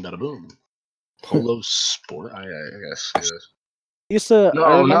 Bada bing, bada boom. Polo Sport, I guess. Yes. Used to. I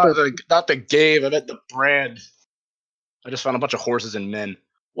No, remember. not the game. I meant the brand. I just found a bunch of horses and men.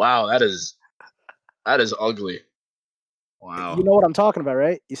 Wow, that is ugly. Wow. You know what I'm talking about,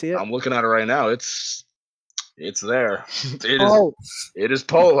 right? You see it? I'm looking at it right now. It's there. Oh, It is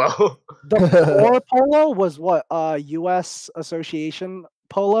Polo. the core polo was what? U.S. Association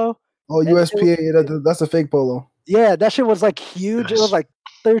polo. Oh, USPA. That's a fake Polo. Yeah, that shit was like huge. It was like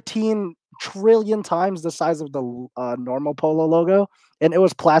 13 trillion times the size of the normal polo logo, and it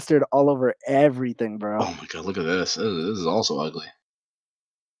was plastered all over everything, bro. Oh my god, look at this. This is also ugly.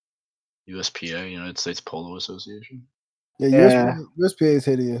 USPA, United States Polo Association. Yeah, USPA is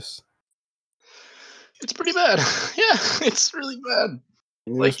hideous. It's pretty bad. Yeah, it's really bad.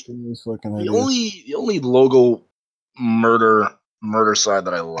 Like USPA is fucking the hideous. only logo murder side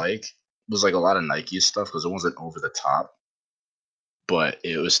that I like was like a lot of Nike stuff because it wasn't over the top, but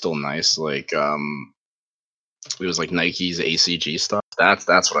it was still nice. Like it was like Nike's ACG stuff. That's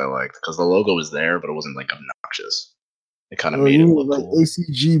what I liked because the logo was there, but it wasn't like obnoxious. It kind of made it look like cool.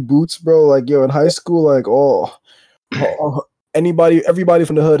 ACG boots, bro. Like in high school, like everybody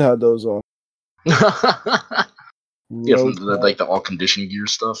from the hood had those on. Yeah, from like the all conditioned gear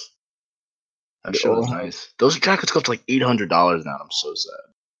stuff. That shit was nice. Those jackets cost like $800 now. And I'm so sad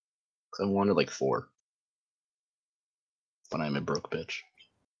because I wanted like 4, but I'm a broke bitch.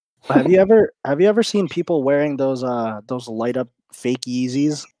 Have you ever seen people wearing those light up fake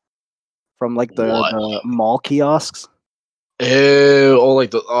Yeezys from like the mall kiosks? Ew! Oh,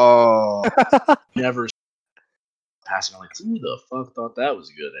 like never passing. Like, who the fuck thought that was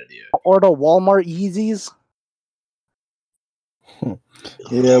a good idea? Or the Walmart Yeezys?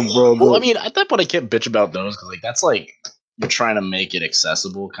 Yeah, bro. Well, I mean, at that point, I can't bitch about those because like that's like you're trying to make it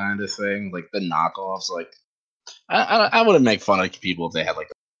accessible, kind of thing. Like the knockoffs, like I wouldn't make fun of people if they had like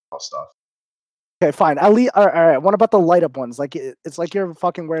the knockoff stuff. Okay, fine. At least, all right. What about the light up ones? Like it's like you're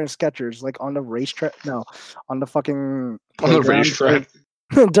fucking wearing Skechers, like on the racetrack. No, on the fucking On the racetrack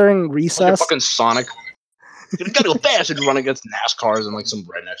during recess. Like fucking Sonic. You gotta go fast and run against NASCARs and like some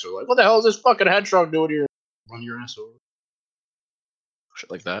rednecks are like, "What the hell is this fucking hedgehog doing here?" Run your ass over. Shit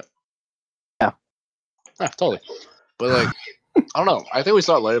like that. Yeah, totally. But like, I don't know. I think we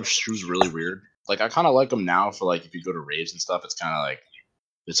thought light up shoes really weird. Like, I kind of like them now for like if you go to raves and stuff. It's kind of like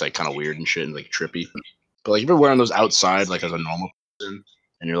it's like kind of weird and shit and like trippy. But like if you're wearing those outside like as a normal person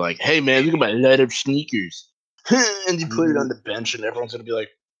and you're like, "Hey man, look at my light up sneakers," and you put it on the bench and everyone's gonna be like,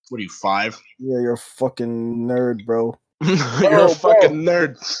 "What are you 5?" Yeah, you're a fucking nerd, bro. You're a fucking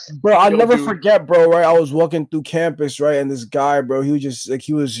nerd. Bro, I'll never dude. forget, bro, right? I was walking through campus, right? And this guy, bro, he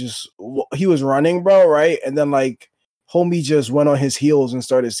was running, bro, right? And then like homie just went on his heels and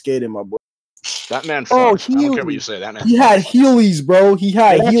started skating, my boy. That man Oh, fucked. I don't care what you say. That man He had Heelys, bro. He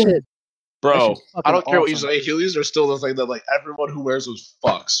had That Heelys. shit- Bro, shit's I don't fucking care what you awesome. say. Heelys are still the thing that like everyone who wears those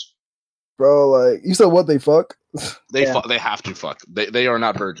fucks. Bro, like you said what they fuck? They Yeah. they have to fuck. They are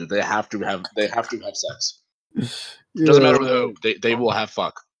not virgins. They have to have sex. Yeah, Doesn't matter with who. They will have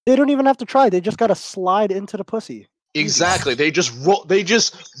fuck. They don't even have to try. They just gotta slide into the pussy. Exactly. They just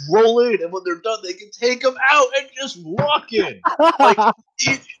roll in, and when they're done, they can take them out and just walk in. Like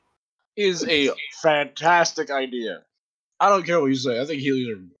it is a fantastic idea. I don't care what you say. I think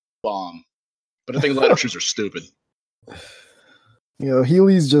Heelys are bomb, but I think light up shoes are stupid. You know,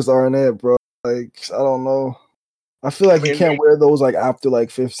 Heelys just aren't it, bro. Like, I don't know. I feel like you mean, can't wear those like after like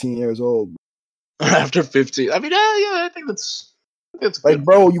 15 years old. After 15, I mean, yeah, I think that's Like, good.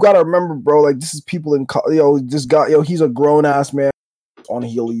 bro, you gotta remember, bro. Like, this is people in this guy, he's a grown ass man on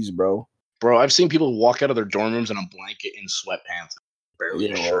Heelys, bro. Bro, I've seen people walk out of their dorm rooms in a blanket in sweatpants, barely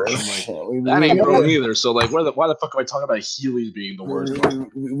a shirt. I'm like, that ain't grown either. So like, why the fuck am I talking about Heelys being the worst?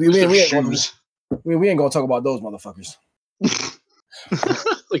 We ain't gonna talk about those motherfuckers.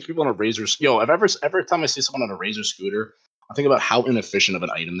 Like people on a razor. Yo, every time I see someone on a razor scooter, I think about how inefficient of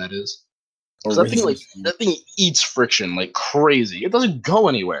an item that is. Because that thing eats friction like crazy. It doesn't go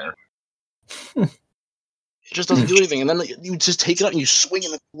anywhere. It just doesn't do anything. And then you just take it out and you swing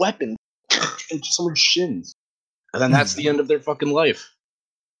in a weapon into someone's shins. And then that's the end of their fucking life.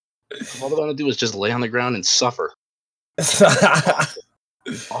 All they're gonna do is just lay on the ground and suffer.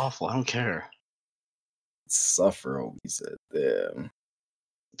 Awful. I don't care. Suffer, he said. Damn.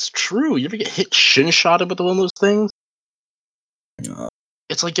 It's true. You ever get hit shin shotted with one of those things?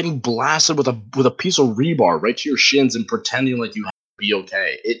 It's like getting blasted with a piece of rebar right to your shins and pretending like you have to be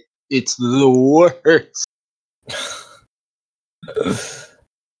okay. It's the worst.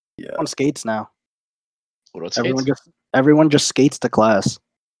 Yeah. On skates now. What about skates? Everyone just skates to class.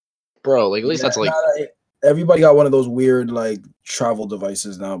 Bro, like at least that's like everybody got one of those weird like travel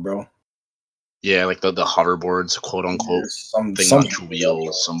devices now, bro. Yeah, like the hoverboards, quote unquote, some on two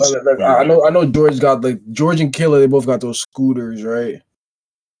wheels. I know George and Kayla, they both got those scooters, right?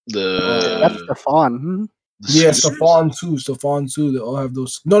 That's Stefan. Yeah, Stefan too. They all have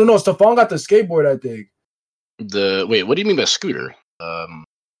those. No. Stefan got the skateboard, I think. Wait, what do you mean by scooter?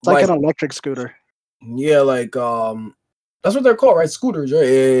 It's like an electric scooter. Yeah, like that's what they're called, right? Scooters, right?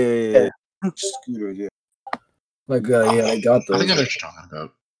 Yeah. Scooters, yeah. Like yeah, I got those. I think I know what you're talking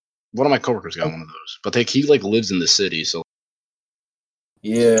about. One of my coworkers got one of those, but he like lives in the city, so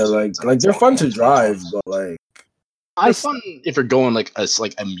yeah, like they're fun to drive, but like they're fun if you're going like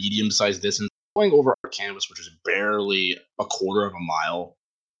a medium sized distance. Going over our campus, which is barely a quarter of a mile,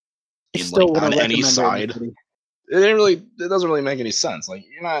 on any side, it doesn't really make any sense. Like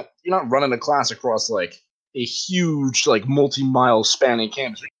you're not running a class across like a huge like multi-mile spanning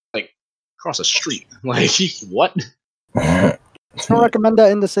campus, like across a street. Like what? I don't recommend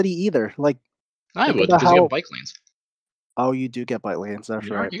that in the city either. Like I would because you have bike lanes. Oh, you do get bike lanes. That's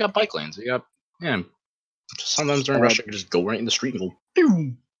right. You got bike lanes. You got sometimes during rush hour, you just go right in the street and go.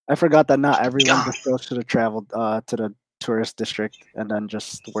 Boom. I forgot that not everyone just goes to the tourist district and then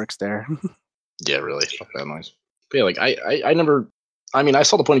just works there. Yeah, really. Fuck that noise. But yeah, like I never. I mean, I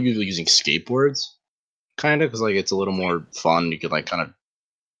saw the point of view of using skateboards, kind of, because like it's a little more fun. You could like kind of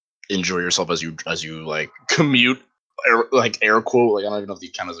enjoy yourself as you like commute, air quote. Like I don't even know if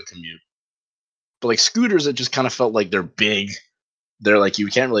these count as a commute. But like scooters, it just kind of felt like they're big. They're like you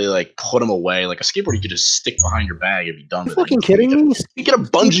can't really like put them away. Like a skateboard, you could just stick behind your bag and be done with it. Fucking kidding me? You get a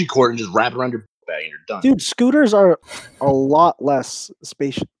bungee cord and just wrap it around your bag and you're done. Dude, scooters are a lot less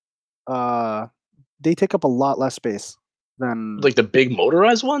space. They take up a lot less space than like the big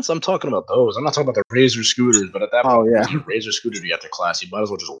motorized ones. I'm talking about those. I'm not talking about the Razor scooters. But at that point, using a Razor scooter to get to class, you might as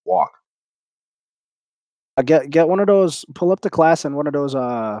well just walk. Get one of those. Pull up to class in one of those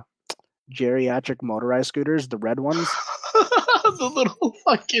geriatric motorized scooters, the red ones. The little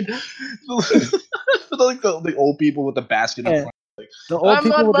fucking like the old people with the basket in front. Like, the old I'm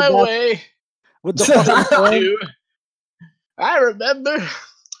people on with my the way. With the I remember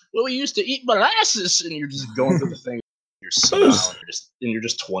when we used to eat molasses, and you're just going through the thing. You're smiling. You're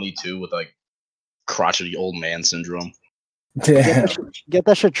just 22 with like crotchety old man syndrome. Get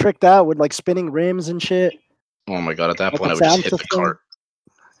that shit tricked out with like spinning rims and shit. Oh my god! At that point, I would just hit the cart.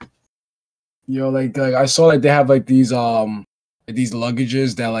 Yo, like I saw like they have like these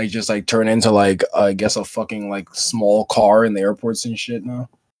luggages that like just like turn into like I guess a fucking like small car in the airports and shit now.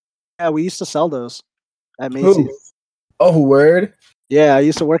 Yeah, we used to sell those at Macy's. Oh, word. Yeah, I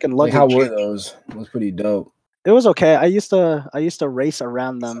used to work in Like, luggage. how were those? It was pretty dope. It was okay. I used to race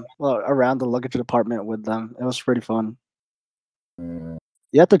around them, well, around the luggage department with them. It was pretty fun. Mm.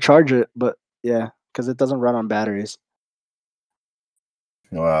 You have to charge it, but yeah, because it doesn't run on batteries.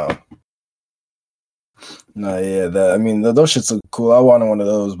 Wow. No, yeah, I mean, those shits look cool. I wanted one of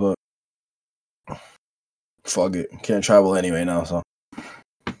those, but fuck it. Can't travel anyway now, so.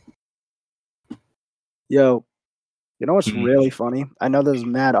 Yo, you know what's really funny? I know this is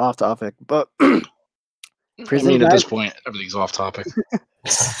mad off topic, but I mean, at this point, everything's off topic.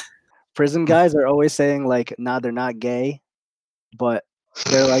 Prison guys are always saying like, nah, they're not gay, but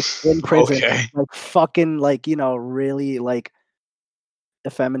they're like in prison, Okay. like fucking like, you know, really like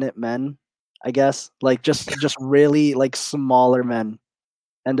effeminate men, I guess. Like just really like smaller men.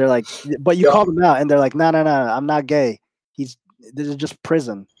 And they're like, but you call them out and they're like, no, I'm not gay. This is just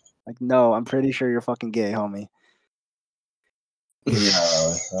prison. Like, no, I'm pretty sure you're fucking gay, homie.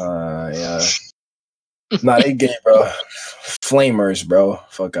 Yeah. Nah, they gay, bro. Flamers, bro.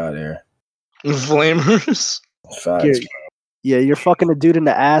 Fuck out of here. Flamers? Facts. You're fucking a dude in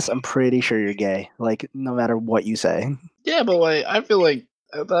the ass. I'm pretty sure you're gay. Like, no matter what you say. Yeah, but like, I feel like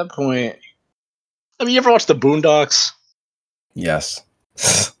at that point, I mean, you ever watch the Boondocks? Yes.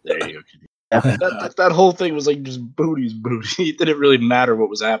 There you go. That whole thing was like just booty. It didn't really matter what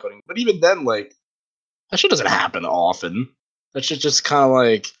was happening. But even then, like, that shit doesn't happen often. That shit just kind of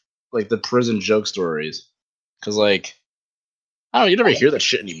like the prison joke stories. Because like, I don't know, you never hear that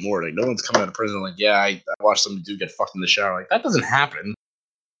shit anymore. Like, no one's coming out of prison like, yeah, I watched some dude get fucked in the shower. Like, that doesn't happen.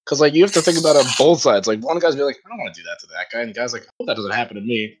 Because like, you have to think about it on both sides. Like, one guy's be like, I don't want to do that to that guy, and the guy's like, I hope that doesn't happen to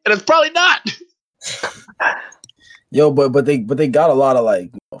me, and it's probably not. Yo, but they got a lot of like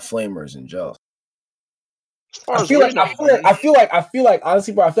flamers in jail. I feel like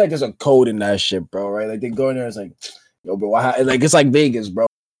honestly, bro, I feel like there's a code in that shit, bro. Right? Like they go in there, it's like, yo, bro, like it's like Vegas, bro.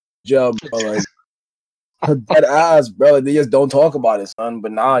 Jail, bro, like dead ass, bro. Like, they just don't talk about it, son.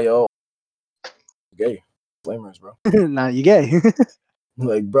 But nah, yo, gay flamers, bro. Nah, you gay.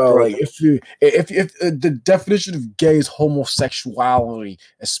 Like, bro, like if the definition of gay is homosexuality,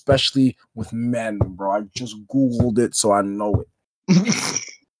 especially with men, bro. I just googled it, so I know it.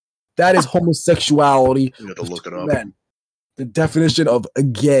 That is homosexuality. You have to look it up. Men. The definition of a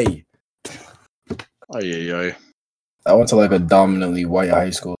gay. Oh yeah. I went to like a dominantly white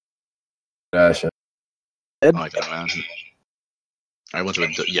high school. That shit. I can imagine. I went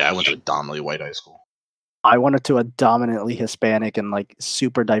to a dominantly white high school. I went to a dominantly Hispanic and like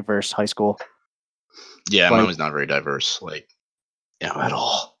super diverse high school. Yeah, mine was not very diverse, like, at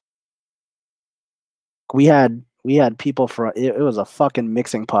all. We had people from it was a fucking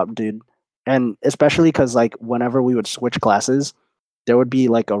mixing pot, dude. And especially because like whenever we would switch classes, there would be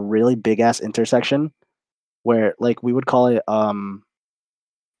like a really big ass intersection where like we would call it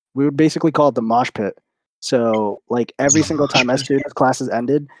we would basically call it the mosh pit. So like every single time as soon as classes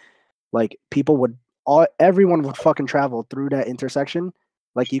ended, like everyone would fucking travel through that intersection.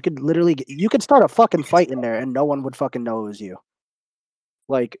 Like you could start a fucking fight in there and no one would fucking know it was you.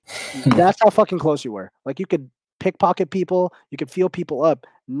 Like that's how fucking close you were. Like you could pickpocket people, you could feel people up,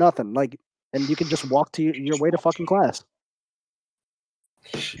 nothing. Like, and you could just walk to your way to fucking class.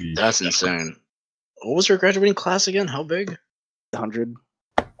 That's insane. What was your graduating class again? How big? 100.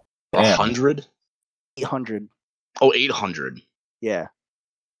 100? 800. Oh, 800. Yeah.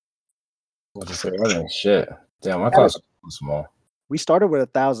 What to say? Oh, shit. Damn, my class was small. We started with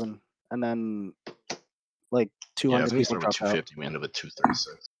 1,000, and then like 200 people dropped out. 250. We ended with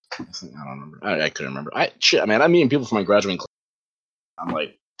 236. I don't remember. I couldn't remember. I'm meeting people from my graduating class. I'm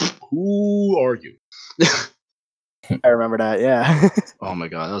like, who are you? I remember that. Yeah. Oh my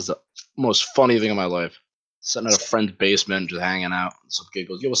god, that was the most funny thing in my life. Sitting at a friend's basement, just hanging out. Some kid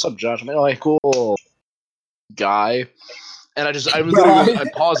goes, "Yo, what's up, Josh?" I'm like, "Oh, hey, cool, guy." And I paused. I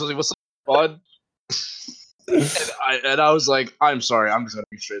was like, "What's up, bud?" And I was like, "I'm sorry, I'm just gonna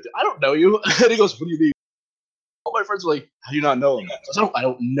be straight. I don't know you." And he goes, "What do you mean?" All my friends were like, "How do you not know him?" I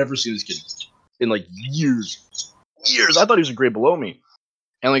don't never see this kid in like years. I thought he was a grade below me,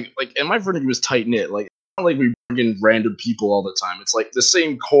 and and my friend was tight knit. Like, it's not like we bring in random people all the time. It's like the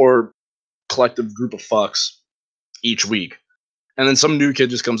same core collective group of fucks each week, and then some new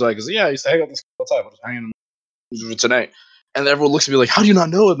kid just comes out and goes, "Yeah, I used to hang out with this kid all the time. I'm just hanging with tonight." And everyone looks at me like, "How do you not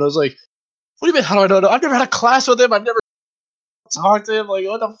know him?" And I was like, "What do you mean? How do I know? I've never had a class with him. I've never talked to him. Like,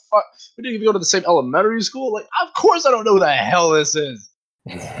 what the fuck? We didn't even go to the same elementary school. Like, of course I don't know who the hell this is.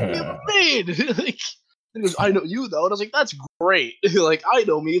 What do you mean?" Like, he goes, "I know you though." And I was like, "That's great. Like, I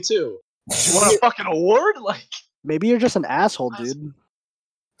know me too. You want a fucking award?" Like, maybe you're just an asshole, dude.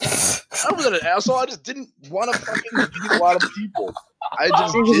 I wasn't an asshole. I just didn't want to fucking meet a lot of people. I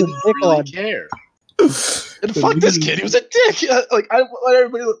just He was a didn't really dickwad. care. And fuck this kid. He was a dick. Like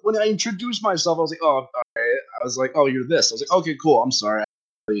everybody, when I introduced myself, I was like, "Oh, all right." I was like, "Oh, you're this." I was like, "Okay, cool. I'm sorry.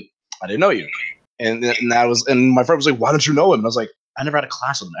 I didn't know you." And that was, and my friend was like, "Why don't you know him?" And I was like, "I never had a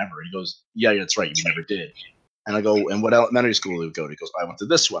class with him ever." He goes, "Yeah, that's right. You never did." And I go, "And what elementary school did you go to?" He goes, "I went to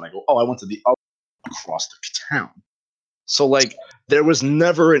this one." I go, "Oh, I went to the other across the town." So like, there was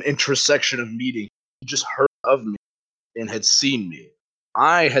never an intersection of meeting. He just heard of me and had seen me.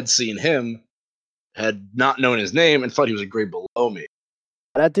 I had seen him, had not known his name, and thought he was a grade below me.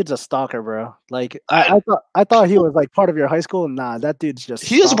 That dude's a stalker, bro. Like I thought he was like part of your high school. Nah, that dude's just.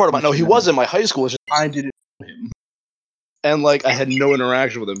 He is a part of my. stalking No, he shit. was in my high school. It's just I didn't know him, and like I had no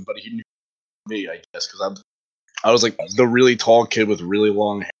interaction with him, but he knew me, I guess, because I was like the really tall kid with really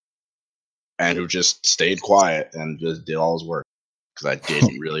long hair, and who just stayed quiet and just did all his work because I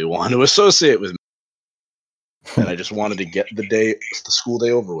didn't really want to associate with him, and I just wanted to get the school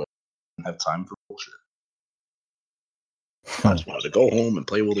day over with, and have time for bullshit. I just wanted to go home and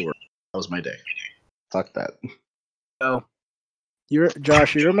play World of Warcraft. That was my day. Fuck that. So,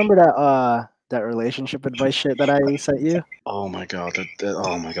 Josh. You remember that relationship advice shit that I sent you? Oh my god,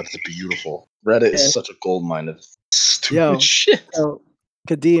 oh my god, that's beautiful. Reddit is such a gold mine of stupid Yo, shit. So,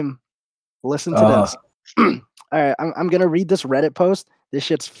 Kadeem, listen to this. All right, I'm gonna read this Reddit post. This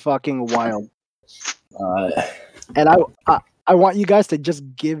shit's fucking wild, and I want you guys to just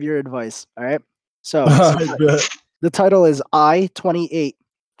give your advice. All right. So the title is I 28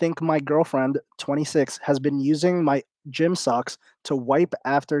 think my girlfriend 26 has been using my gym socks to wipe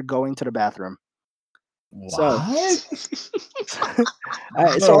after going to the bathroom. So, all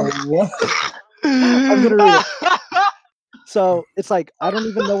right, so I'm gonna read it. So it's like I don't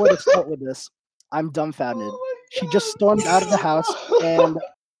even know where to start with this. I'm dumbfounded. She just stormed out of the house, and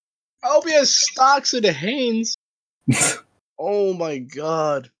I hope he has stocks in Hanes. Oh my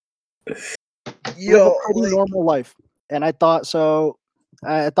god. live a pretty normal life. And I thought so.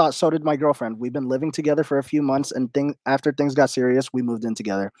 I thought so did my girlfriend. We've been living together for a few months, and after things got serious, we moved in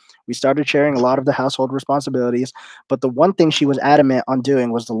together. We started sharing a lot of the household responsibilities, but the one thing she was adamant on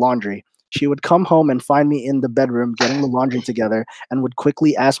doing was the laundry. She would come home and find me in the bedroom getting the laundry together and would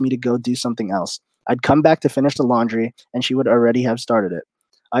quickly ask me to go do something else. I'd come back to finish the laundry, and she would already have started it.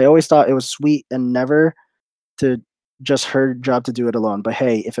 I always thought it was sweet and never to just her job to do it alone. But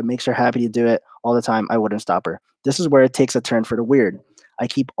hey, if it makes her happy to do it all the time, I wouldn't stop her. This is where it takes a turn for the weird. I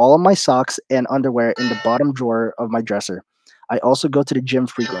keep all of my socks and underwear in the bottom drawer of my dresser. I also go to the gym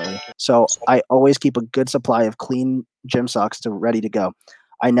frequently, so I always keep a good supply of clean gym socks ready to go.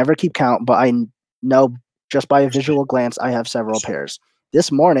 I never keep count, but I know just by a visual glance I have several pairs.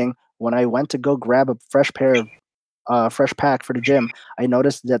 This morning, when I went to go grab a fresh pack for the gym, I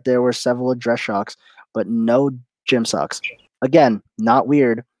noticed that there were several dress socks, but no gym socks. Again, not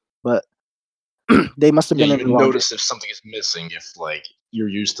weird, but they must have Yeah, been you in the would laundry. notice if something is missing if like you're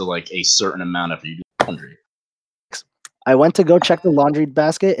used to like a certain amount after you do laundry. I went to go check the laundry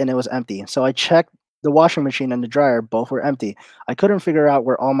basket and it was empty. So I checked the washing machine and the dryer, both were empty. I couldn't figure out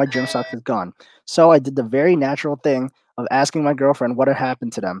where all my gym socks had gone. So I did the very natural thing of asking my girlfriend what had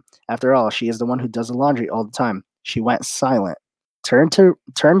happened to them. After all, she is the one who does the laundry all the time. She went silent, turned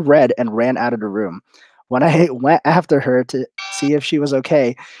red, and ran out of the room. When I went after her to see if she was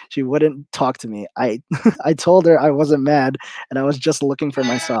okay, she wouldn't talk to me. I told her I wasn't mad and I was just looking for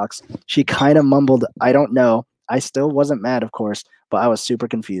my socks. She kind of mumbled, "I don't know." I still wasn't mad, of course, but I was super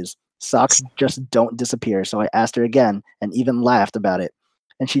confused. Socks just don't disappear, so I asked her again and even laughed about it.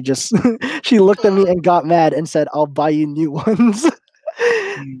 And she just she looked at me and got mad and said, "I'll buy you new ones."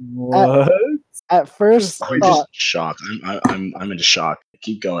 What? At first I'm thought, just shocked. I'm into shock.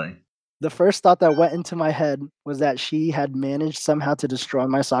 Keep going. the first thought that went into my head was that she had managed somehow to destroy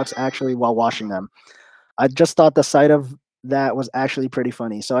my socks actually while washing them. I just thought the sight of that was actually pretty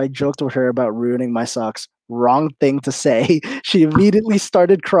funny. So I joked with her about ruining my socks. Wrong thing to say. She immediately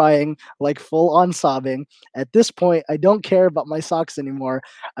started crying, like full on sobbing. At this point, I don't care about my socks anymore.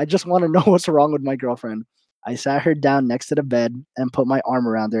 I just want to know what's wrong with my girlfriend. I sat her down next to the bed and put my arm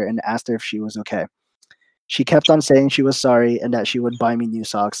around her and asked her if she was okay. She kept on saying she was sorry and that she would buy me new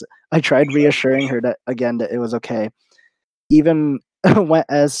socks. I tried reassuring her that again that it was okay. Even went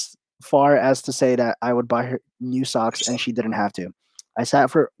as far as to say that I would buy her new socks and she didn't have to. I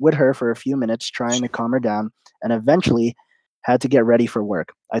sat with her for a few minutes trying to calm her down and eventually had to get ready for work.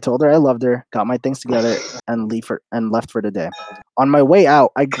 I told her I loved her, got my things together and left for the day. On my way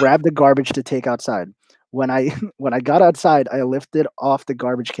out, I grabbed the garbage to take outside. When I when I got outside, I lifted off the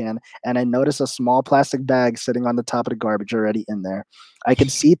garbage can and I noticed a small plastic bag sitting on the top of the garbage already in there. I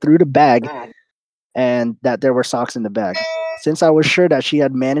could see through the bag and that there were socks in the bag. Since I was sure that she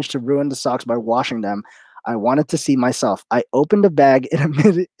had managed to ruin the socks by washing them, I wanted to see myself. I opened the bag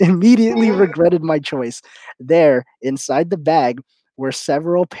and immediately regretted my choice. There, inside the bag, were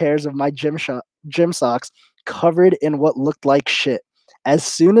several pairs of my gym socks covered in what looked like shit. As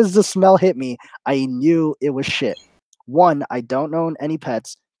soon as the smell hit me, I knew it was shit. One, I don't own any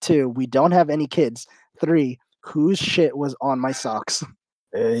pets. Two, we don't have any kids. Three, whose shit was on my socks?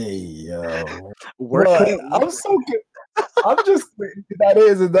 Hey yo, Work what? couldn't. I'm so good. I'm just that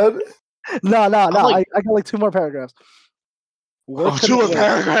is it done. No, no, I'm no. like, I got like two more paragraphs. Work oh, couldn't 2 more wait.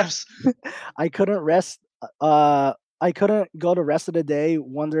 paragraphs. I couldn't rest. I couldn't go the rest of the day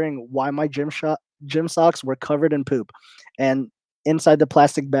wondering why my gym socks were covered in poop, and inside the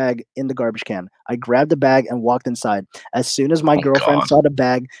plastic bag in the garbage can. I grabbed the bag and walked inside. As soon as my Oh girlfriend God. saw the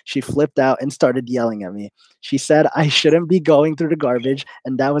bag, she flipped out and started yelling at me. She said I shouldn't be going through the garbage,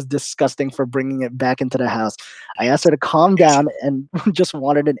 and that was disgusting for bringing it back into the house. I asked her to calm down and just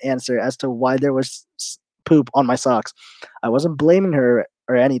wanted an answer as to why there was poop on my socks. I wasn't blaming her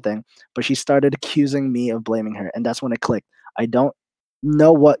or anything, but she started accusing me of blaming her, and that's when it clicked. I don't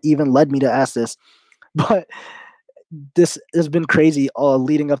know what even led me to ask this, but this has been crazy all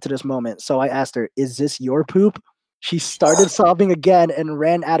leading up to this moment. So I asked her, "Is this your poop?" She started sobbing again and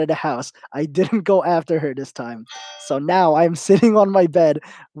ran out of the house. I didn't go after her this time. So now I'm sitting on my bed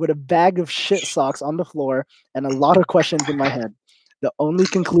with a bag of shit socks on the floor and a lot of questions in my head. The only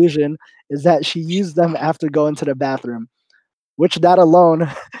conclusion is that she used them after going to the bathroom, which that alone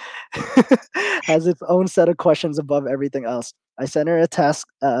has its own set of questions above everything else. I sent her a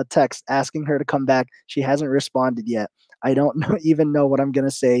text asking her to come back. She hasn't responded yet. I don't even know what I'm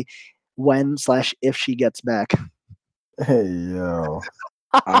gonna say when/if she gets back. Hey yo,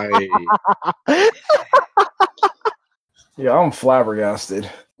 I yeah, I'm flabbergasted.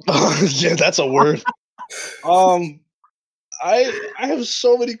 yeah, that's a word. Um, I have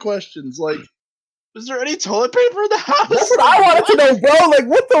so many questions. Like, is there any toilet paper in the house? That's what I wanted to know, bro. Like,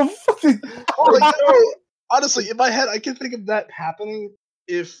 what the fuck? Like, no, honestly, in my head, I can think of that happening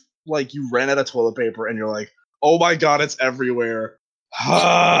if like you ran out of toilet paper and you're like, oh my god, it's everywhere.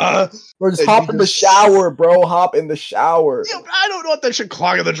 Or just And hop you in the just- shower, bro. Hop in the shower. Yeah, I don't know if that should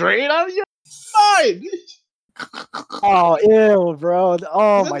clog in the drain. You're fine. Oh, ew, bro.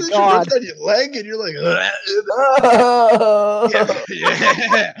 Oh Then my they should rip god. down your leg, and you're like, yeah,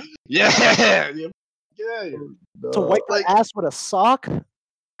 yeah, yeah, yeah. To wipe Like, my ass with a sock?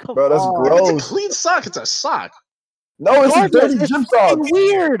 Come Bro, that's on. it's a gross. clean sock. It's a sock. No, it's a Regardless, dirty it's gym fucking socks.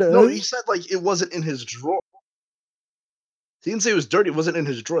 weird. No, he said like it wasn't in his drawer. He didn't say it was dirty. It wasn't in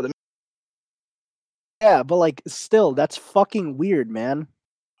his drawer. Yeah, but like still, that's fucking weird, man.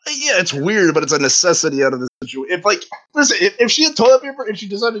 Yeah, it's weird, but it's a necessity out of the situation. If like, listen, if she had toilet paper and she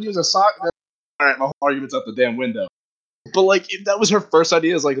decided to use a sock, then all right, my whole argument's out the damn window. But like, if that was her first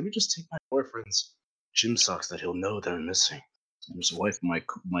idea, is like, let me just take my boyfriend's gym socks that he'll know they're missing, and just wipe my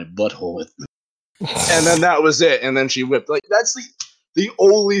butthole with them. And then that was it. And then she whipped. Like, that's the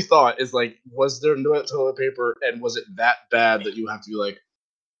only thought is like, was there no toilet paper, and was it that bad that you have to be like,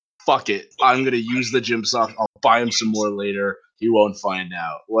 fuck it, I'm gonna use the gym socks. I'll buy him some more later. He won't find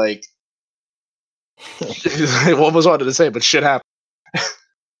out. Like, what was wanted to say, but shit happened.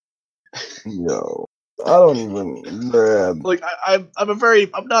 Yo, I don't even. Man. Like, I'm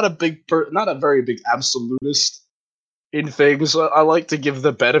not a not a very big absolutist in things. I like to give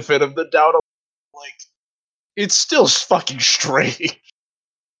the benefit of the doubt. Like, it's still fucking strange.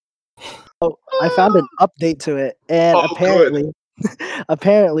 Oh, I found an update to it, and Oh, good.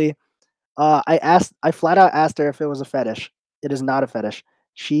 apparently, I flat out asked her if it was a fetish. It is not a fetish.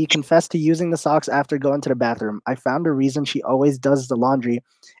 She confessed to using the socks after going to the bathroom. I found a reason she always does the laundry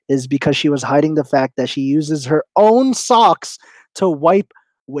is because she was hiding the fact that she uses her own socks to wipe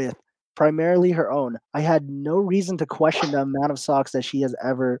with, primarily her own. I had no reason to question the amount of socks that she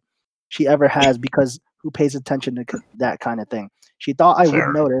ever has because who pays attention to that kind of thing? She thought I would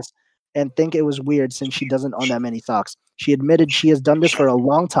Fair. notice and think it was weird since she doesn't own that many socks. She admitted she has done this for a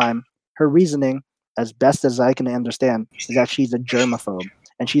long time. Her reasoning, as best as I can understand, is that she's a germaphobe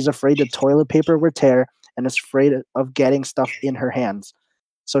and she's afraid the toilet paper will tear and is afraid of getting stuff in her hands.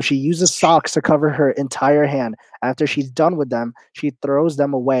 So she uses socks to cover her entire hand. After she's done with them, she throws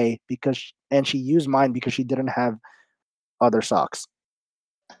them away and she used mine because she didn't have other socks.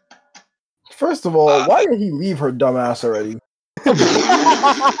 First of all, why did he leave her dumbass already?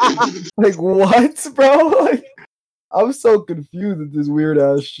 Like what, bro? Like, I'm so confused with this weird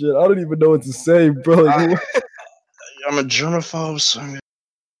ass shit. I don't even know what to say, bro. Like, I'm a germaphobe, so I'm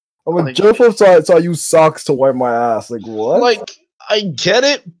a germaphobe, so I use socks to wipe my ass. Like, what? like, I get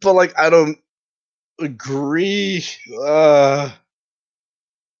it, but like, I don't agree. I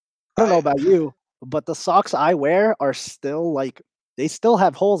don't know about you, but the socks I wear are still like they still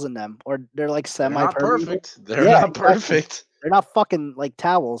have holes in them, or they're like They're not semi-permeable. perfect. They're Yeah, not exactly. perfect. They're not fucking like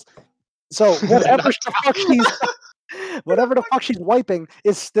towels. So They're whatever not the fuck whatever the fuck she's wiping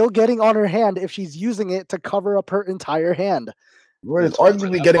is still getting on her hand if she's using it to cover up her entire hand. Where it's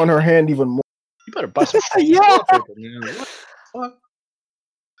arguably getting on her hand even more. You better buy some Yeah. toilet paper, man. What the fuck?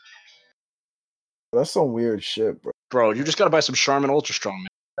 That's some weird shit, bro. Bro, you just gotta buy some Charmin Ultra Strong, man.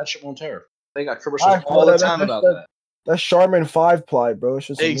 That shit won't tear. They got commercials all the time about that. That's Charmin 5-ply, bro. It's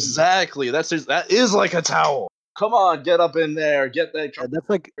just Exactly. That is like a towel. Come on, get up in there, get that. Yeah,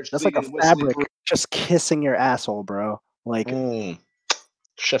 that's like a fabric just kissing your asshole, bro. Like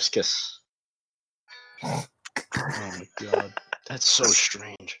chef's kiss. Oh my god, that's so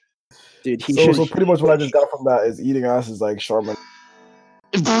strange, dude. So pretty much what I just got from that is eating ass is like Charmin.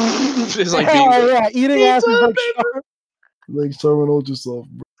 It's like eating ass is like Charmin. Like Charmin Ultra Soft,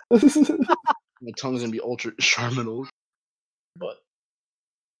 bro. My tongue's gonna be ultra Charmin Ultra. But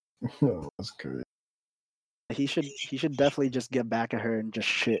Oh, that's crazy. He should definitely just get back at her and just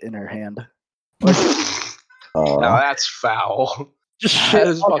shit in her hand. Now that's foul. Just That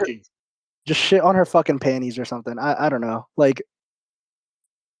is fucking. Just shit on her fucking panties or something. I don't know. Like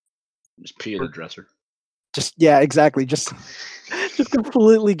Just pee in the dresser. just yeah, exactly. Just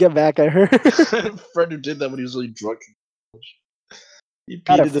completely get back at her. A friend who did that when he was really drunk. He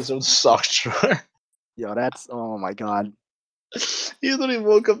peed in his own sock drawer. Yo, that's oh my god. He literally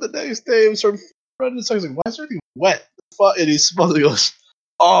woke up the next day and started running his socks like, why is everything wet? And he smells and he goes,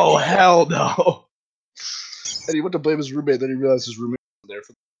 oh hell no. And he went to blame his roommate, then he realized his roommate was there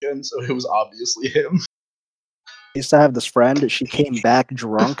for the weekend, so it was obviously him. I used to have this friend. She came back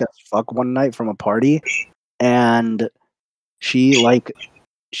drunk as fuck one night from a party, and she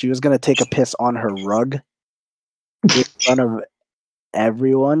was gonna take a piss on her rug in front of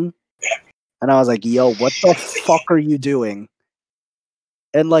everyone, and I was like, "Yo, what the fuck are you doing?"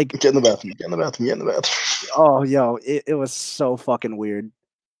 And like, get in the bathroom. Oh, yo, it was so fucking weird.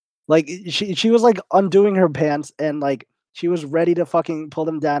 Like she was like undoing her pants and like she was ready to fucking pull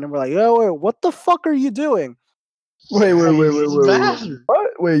them down, and we're like, "Oh, wait, what the fuck are you doing?" Wait.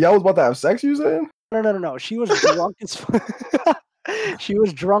 What? Wait, y'all was about to have sex, you saying? No. She was drunk as she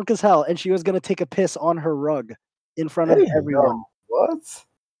was drunk as hell, and she was gonna take a piss on her rug in front of everyone. No. What?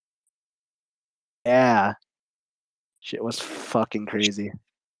 Yeah, shit was fucking crazy.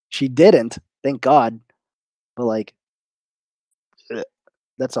 She didn't, thank God, but like,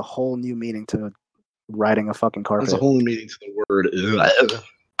 that's a whole new meaning to riding a fucking carpet. That's a whole new meaning to the word.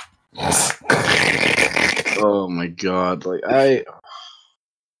 Oh my god! Like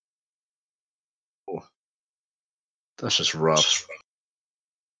that's just rough.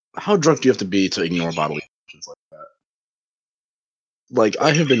 How drunk do you have to be to ignore bodily functions like that? Like,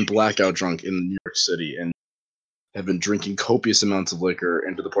 I have been blackout drunk in New York City and have been drinking copious amounts of liquor,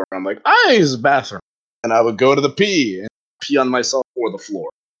 and to the point where I'm like, I use the bathroom. And I would go to the pee and pee on myself or the floor.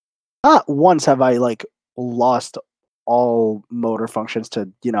 Not once have I like lost all motor functions to,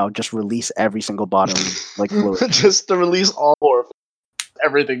 just release every single bodily like fluid. Just to release all or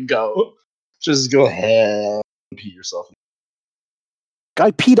everything go. Just go ahead and pee yourself.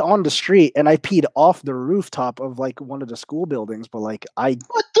 I peed on the street and I peed off the rooftop of like one of the school buildings, but like What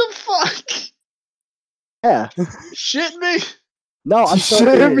the fuck? Yeah. Shit me? No, I'm so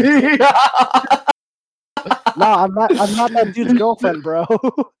Shit me. No, I'm not that dude's girlfriend, bro.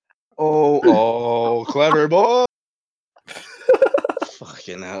 Oh, clever boy.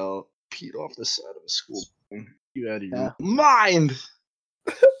 Fucking hell. Peed off the side of a school building. You out of your mind.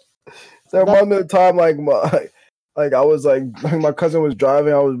 That reminds me of the time like I was like my cousin was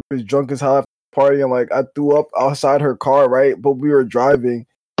driving, I was drunk as hell after the party, and like I threw up outside her car, right? But we were driving.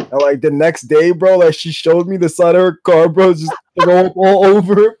 And like the next day, bro, like she showed me the side of her car, bro, just all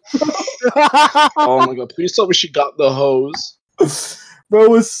over. Oh my god, please tell me she got the hose. Bro, it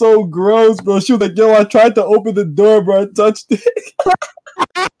was so gross, bro. She was like, yo, I tried to open the door, bro. I touched it.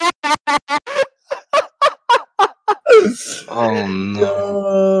 Oh no.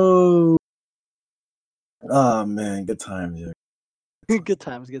 Yo. Oh man, good times, yeah. Good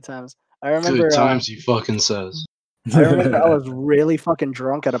times. I remember Good times, he fucking says. I remember I was really fucking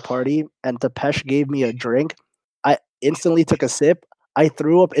drunk at a party, and Tepesh gave me a drink. I instantly took a sip. I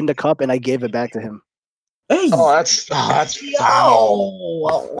threw up in the cup, and I gave it back to him. Hey. Oh, that's foul.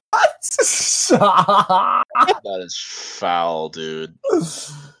 What? That is foul, dude.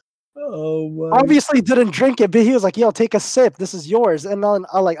 Oh my! Obviously didn't drink it, but he was like, "Yo, take a sip. This is yours." And then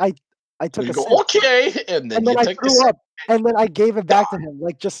I took You a go, sip, okay, and then and then you I take the threw sip. up, and then I gave it back to him,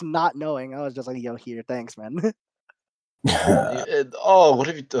 like just not knowing. I was just like, "Yo, here, thanks, man." Oh, what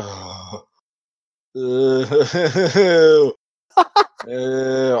have you done?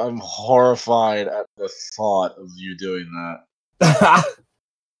 I'm horrified at the thought of you doing that.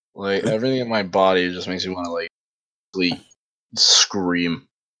 Like everything in my body just makes me want to like sleep, scream.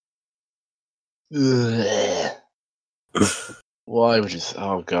 Ugh. Why would you?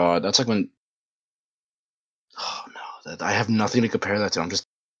 Oh god, that's like when. Oh no, I have nothing to compare that to. I'm just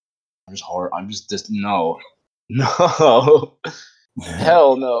hard. I'm just no, no,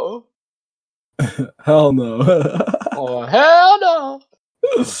 hell no, Hell no. oh hell no.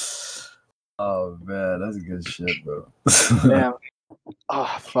 Oh man, that's good shit, bro. Damn.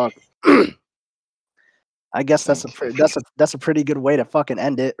 Oh fuck. I guess that's a pretty good way to fucking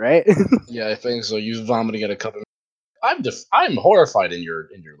end it, right? Yeah, I think so. You vomiting at a cup of. I'm horrified in your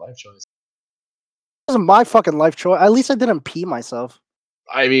life choice. It wasn't my fucking life choice. At least I didn't pee myself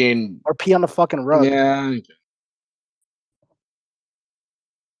I mean, or pee on the fucking rug. yeah.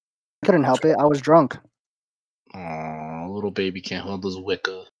 I couldn't help it. I was drunk. Aw, little baby can't hold his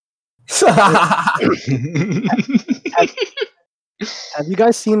wicker. Have you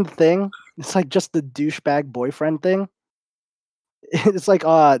guys seen the thing? It's like just the douchebag boyfriend thing. It's like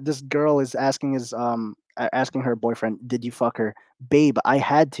this girl is asking her boyfriend, "Did you fuck her?" "Babe, I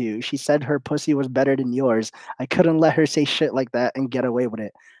had to. She said her pussy was better than yours. I couldn't let her say shit like that and get away with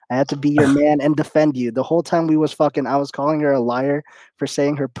it. I had to be your man and defend you. The whole time we was fucking, I was calling her a liar for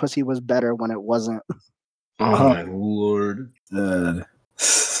saying her pussy was better when it wasn't." Oh my lord. God.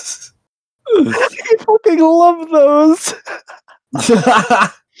 I fucking love those.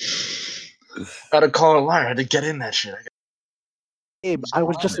 Gotta call it a liar. I had to get in that shit. Babe, I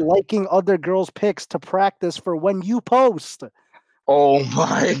was just liking other girls' pics to practice for when you post. Oh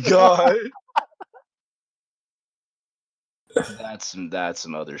my god. That's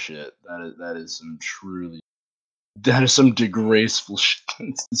some other shit. That is some truly. That is some disgraceful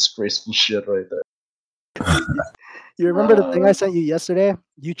shit right there. You remember the thing I sent you yesterday?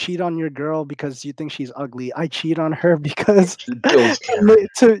 You cheat on your girl because you think she's ugly. I cheat on her because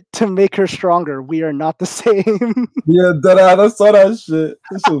to make her stronger. We are not the same. Yeah, I saw that shit.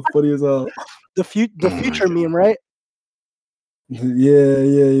 That's so funny as hell. The future meme, right?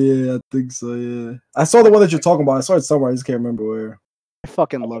 Yeah. I think so. Yeah, I saw the one that you're talking about. I saw it somewhere. I just can't remember where. I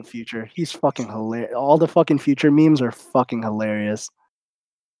fucking love Future. He's fucking hilarious. All the fucking Future memes are fucking hilarious.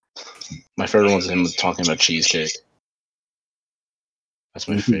 My favorite one's him talking about cheesecake. That's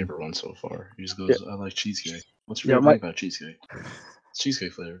my favorite one so far. He just goes, "I like cheesecake. What's your favorite thing about cheesecake?" It's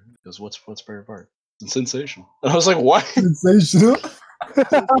cheesecake flavor. He goes, "What's favorite part?" It's sensational. And I was like, "What?" Sensational.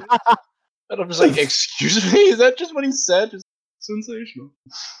 And I'm just like, "Excuse me? Is that just what he said? Just sensational."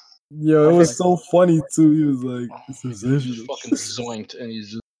 Yo, it was so funny too. He was like, He sensational. just fucking zoinked, and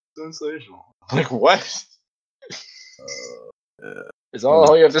he's just sensational. I'm like, what? Yeah. Is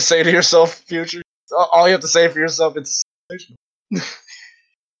all you have to say to yourself, future? All you have to say for yourself, it's sensational.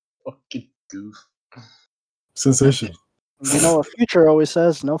 Fucking goof. Sensational. You know what Future always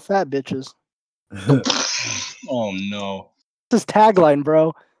says? No fat bitches. Oh no. This is tagline,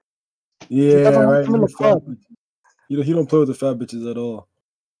 bro. Yeah, right. Come in the club. He don't play with the fat bitches at all.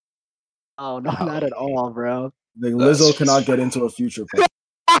 Oh no, not at all, bro. Like Lizzo cannot get into a Future.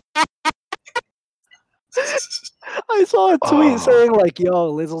 I saw a tweet saying like,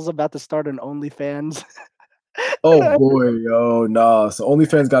 "Yo, Lizzo's about to start an OnlyFans." Oh boy, yo, nah. So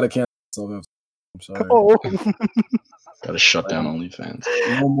OnlyFans gotta cancel. I'm sorry. Oh. Gotta shut down OnlyFans.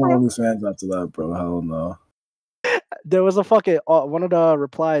 No more OnlyFans after that, bro. Hell no. There was a fucking one of the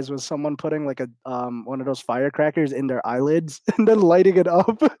replies was someone putting like a one of those firecrackers in their eyelids and then lighting it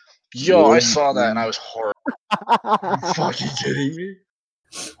up. Yo, I saw that and I was horrible. Are you fucking kidding me?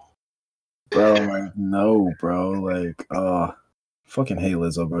 Bro, like, no, bro. Like, fucking hate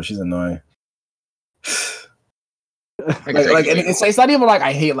Lizzo, bro. She's annoying. Like, and it's not even like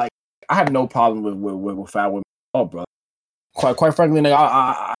I hate. Like, I have no problem with fat women. Oh, bro. Quite frankly,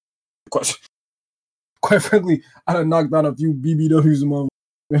 like, quite frankly, I done knocked down a few BBWs, mother.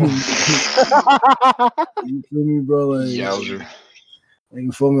 You feel me, bro? Like, Yowzer.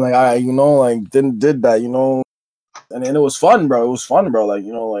 You feel me? Like, like, did that, and it was fun, bro. It was fun, bro. Like,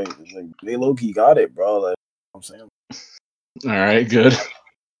 like they low key got it, bro. Like, you know what I'm saying. All right, good.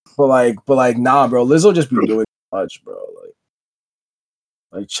 But like, nah, bro. Lizzo just be doing too much, bro.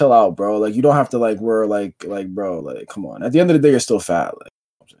 Like, chill out, bro. Like, you don't have to like wear like, bro. Like, come on. At the end of the day, you're still fat. Like,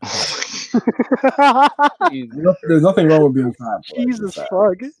 There's nothing wrong with being fat. Bro. Jesus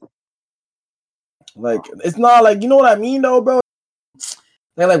fuck. Like it's not like, you know what I mean though, bro.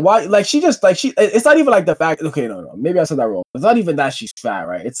 Like why? Like she just like she. It's not even like the fact. Okay, no. Maybe I said that wrong. It's not even that she's fat,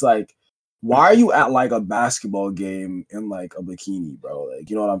 right? It's like, why are you at like a basketball game in like a bikini, bro? Like,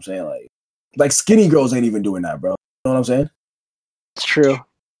 you know what I'm saying? Like skinny girls ain't even doing that, bro. You know what I'm saying? It's true.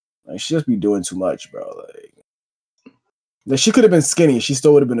 Like she just be doing too much, bro. Like she could have been skinny. She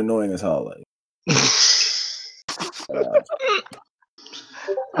still would have been annoying as hell. Like.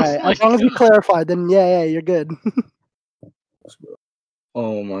 All right, as long as you clarified, then yeah, you're good.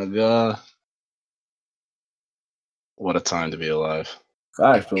 Oh my god. What a time to be alive.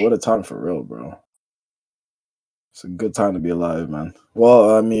 Facts, bro. What a time for real, bro. It's a good time to be alive, man.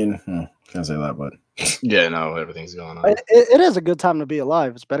 Well, I mean, can't say that, but Yeah, no, everything's going on. It is a good time to be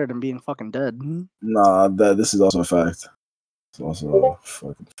alive. It's better than being fucking dead. Nah, this is also a fact. It's also a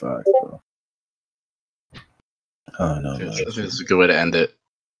fucking fact, bro. Oh no, man. I think this is a good way to end it.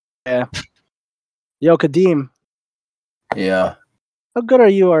 Yeah. Yo, Kadeem. Yeah. How good are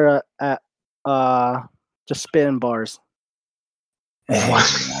you at just spitting bars?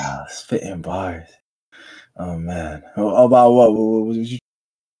 Yeah, spitting bars. Oh man. About what? What was you?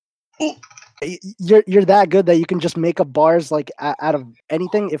 You're that good that you can just make up bars like out of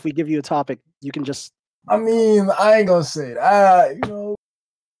anything. If we give you a topic, you can just. I mean, I ain't gonna say that. You know,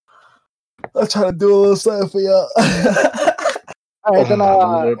 I'm trying to do a little something for y'all. All right,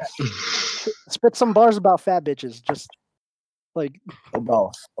 then. Spit some bars about fat bitches. Just like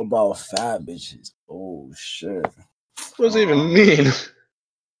about fat bitches. Oh shit. What does it even mean?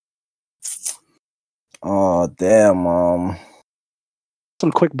 Oh damn.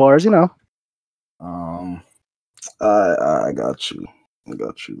 Some quick bars, you know. I got you.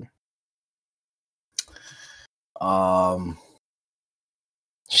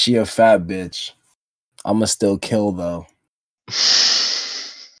 She a fat bitch. I'ma still kill though.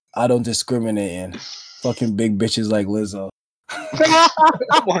 I don't discriminate in fucking big bitches like Lizzo.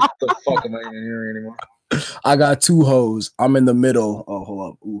 What the fuck am I even hearing anymore? I got 2 hoes. I'm in the middle. Oh,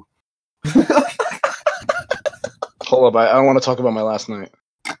 hold up. Ooh. Hold up, I want to talk about my last night.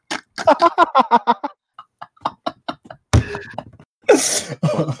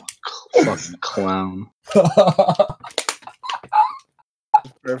 Fucking clown.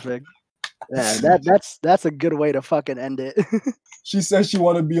 Perfect. Yeah, that's a good way to fucking end it. She said she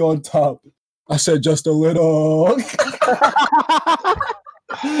want to be on top. I said just a little.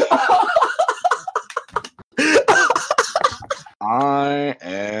 I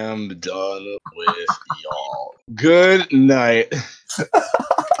am done with y'all. Good night.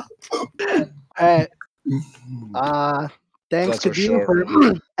 All right. Thanks, That's for Kadeem, sure.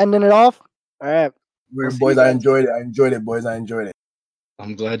 for ending it off. All right. We'll boys, I enjoyed it. Boys, I enjoyed it.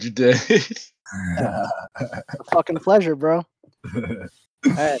 I'm glad you did. A fucking pleasure, bro. All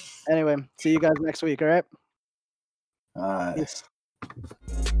right. Anyway, see you guys next week. All right. All right. Peace.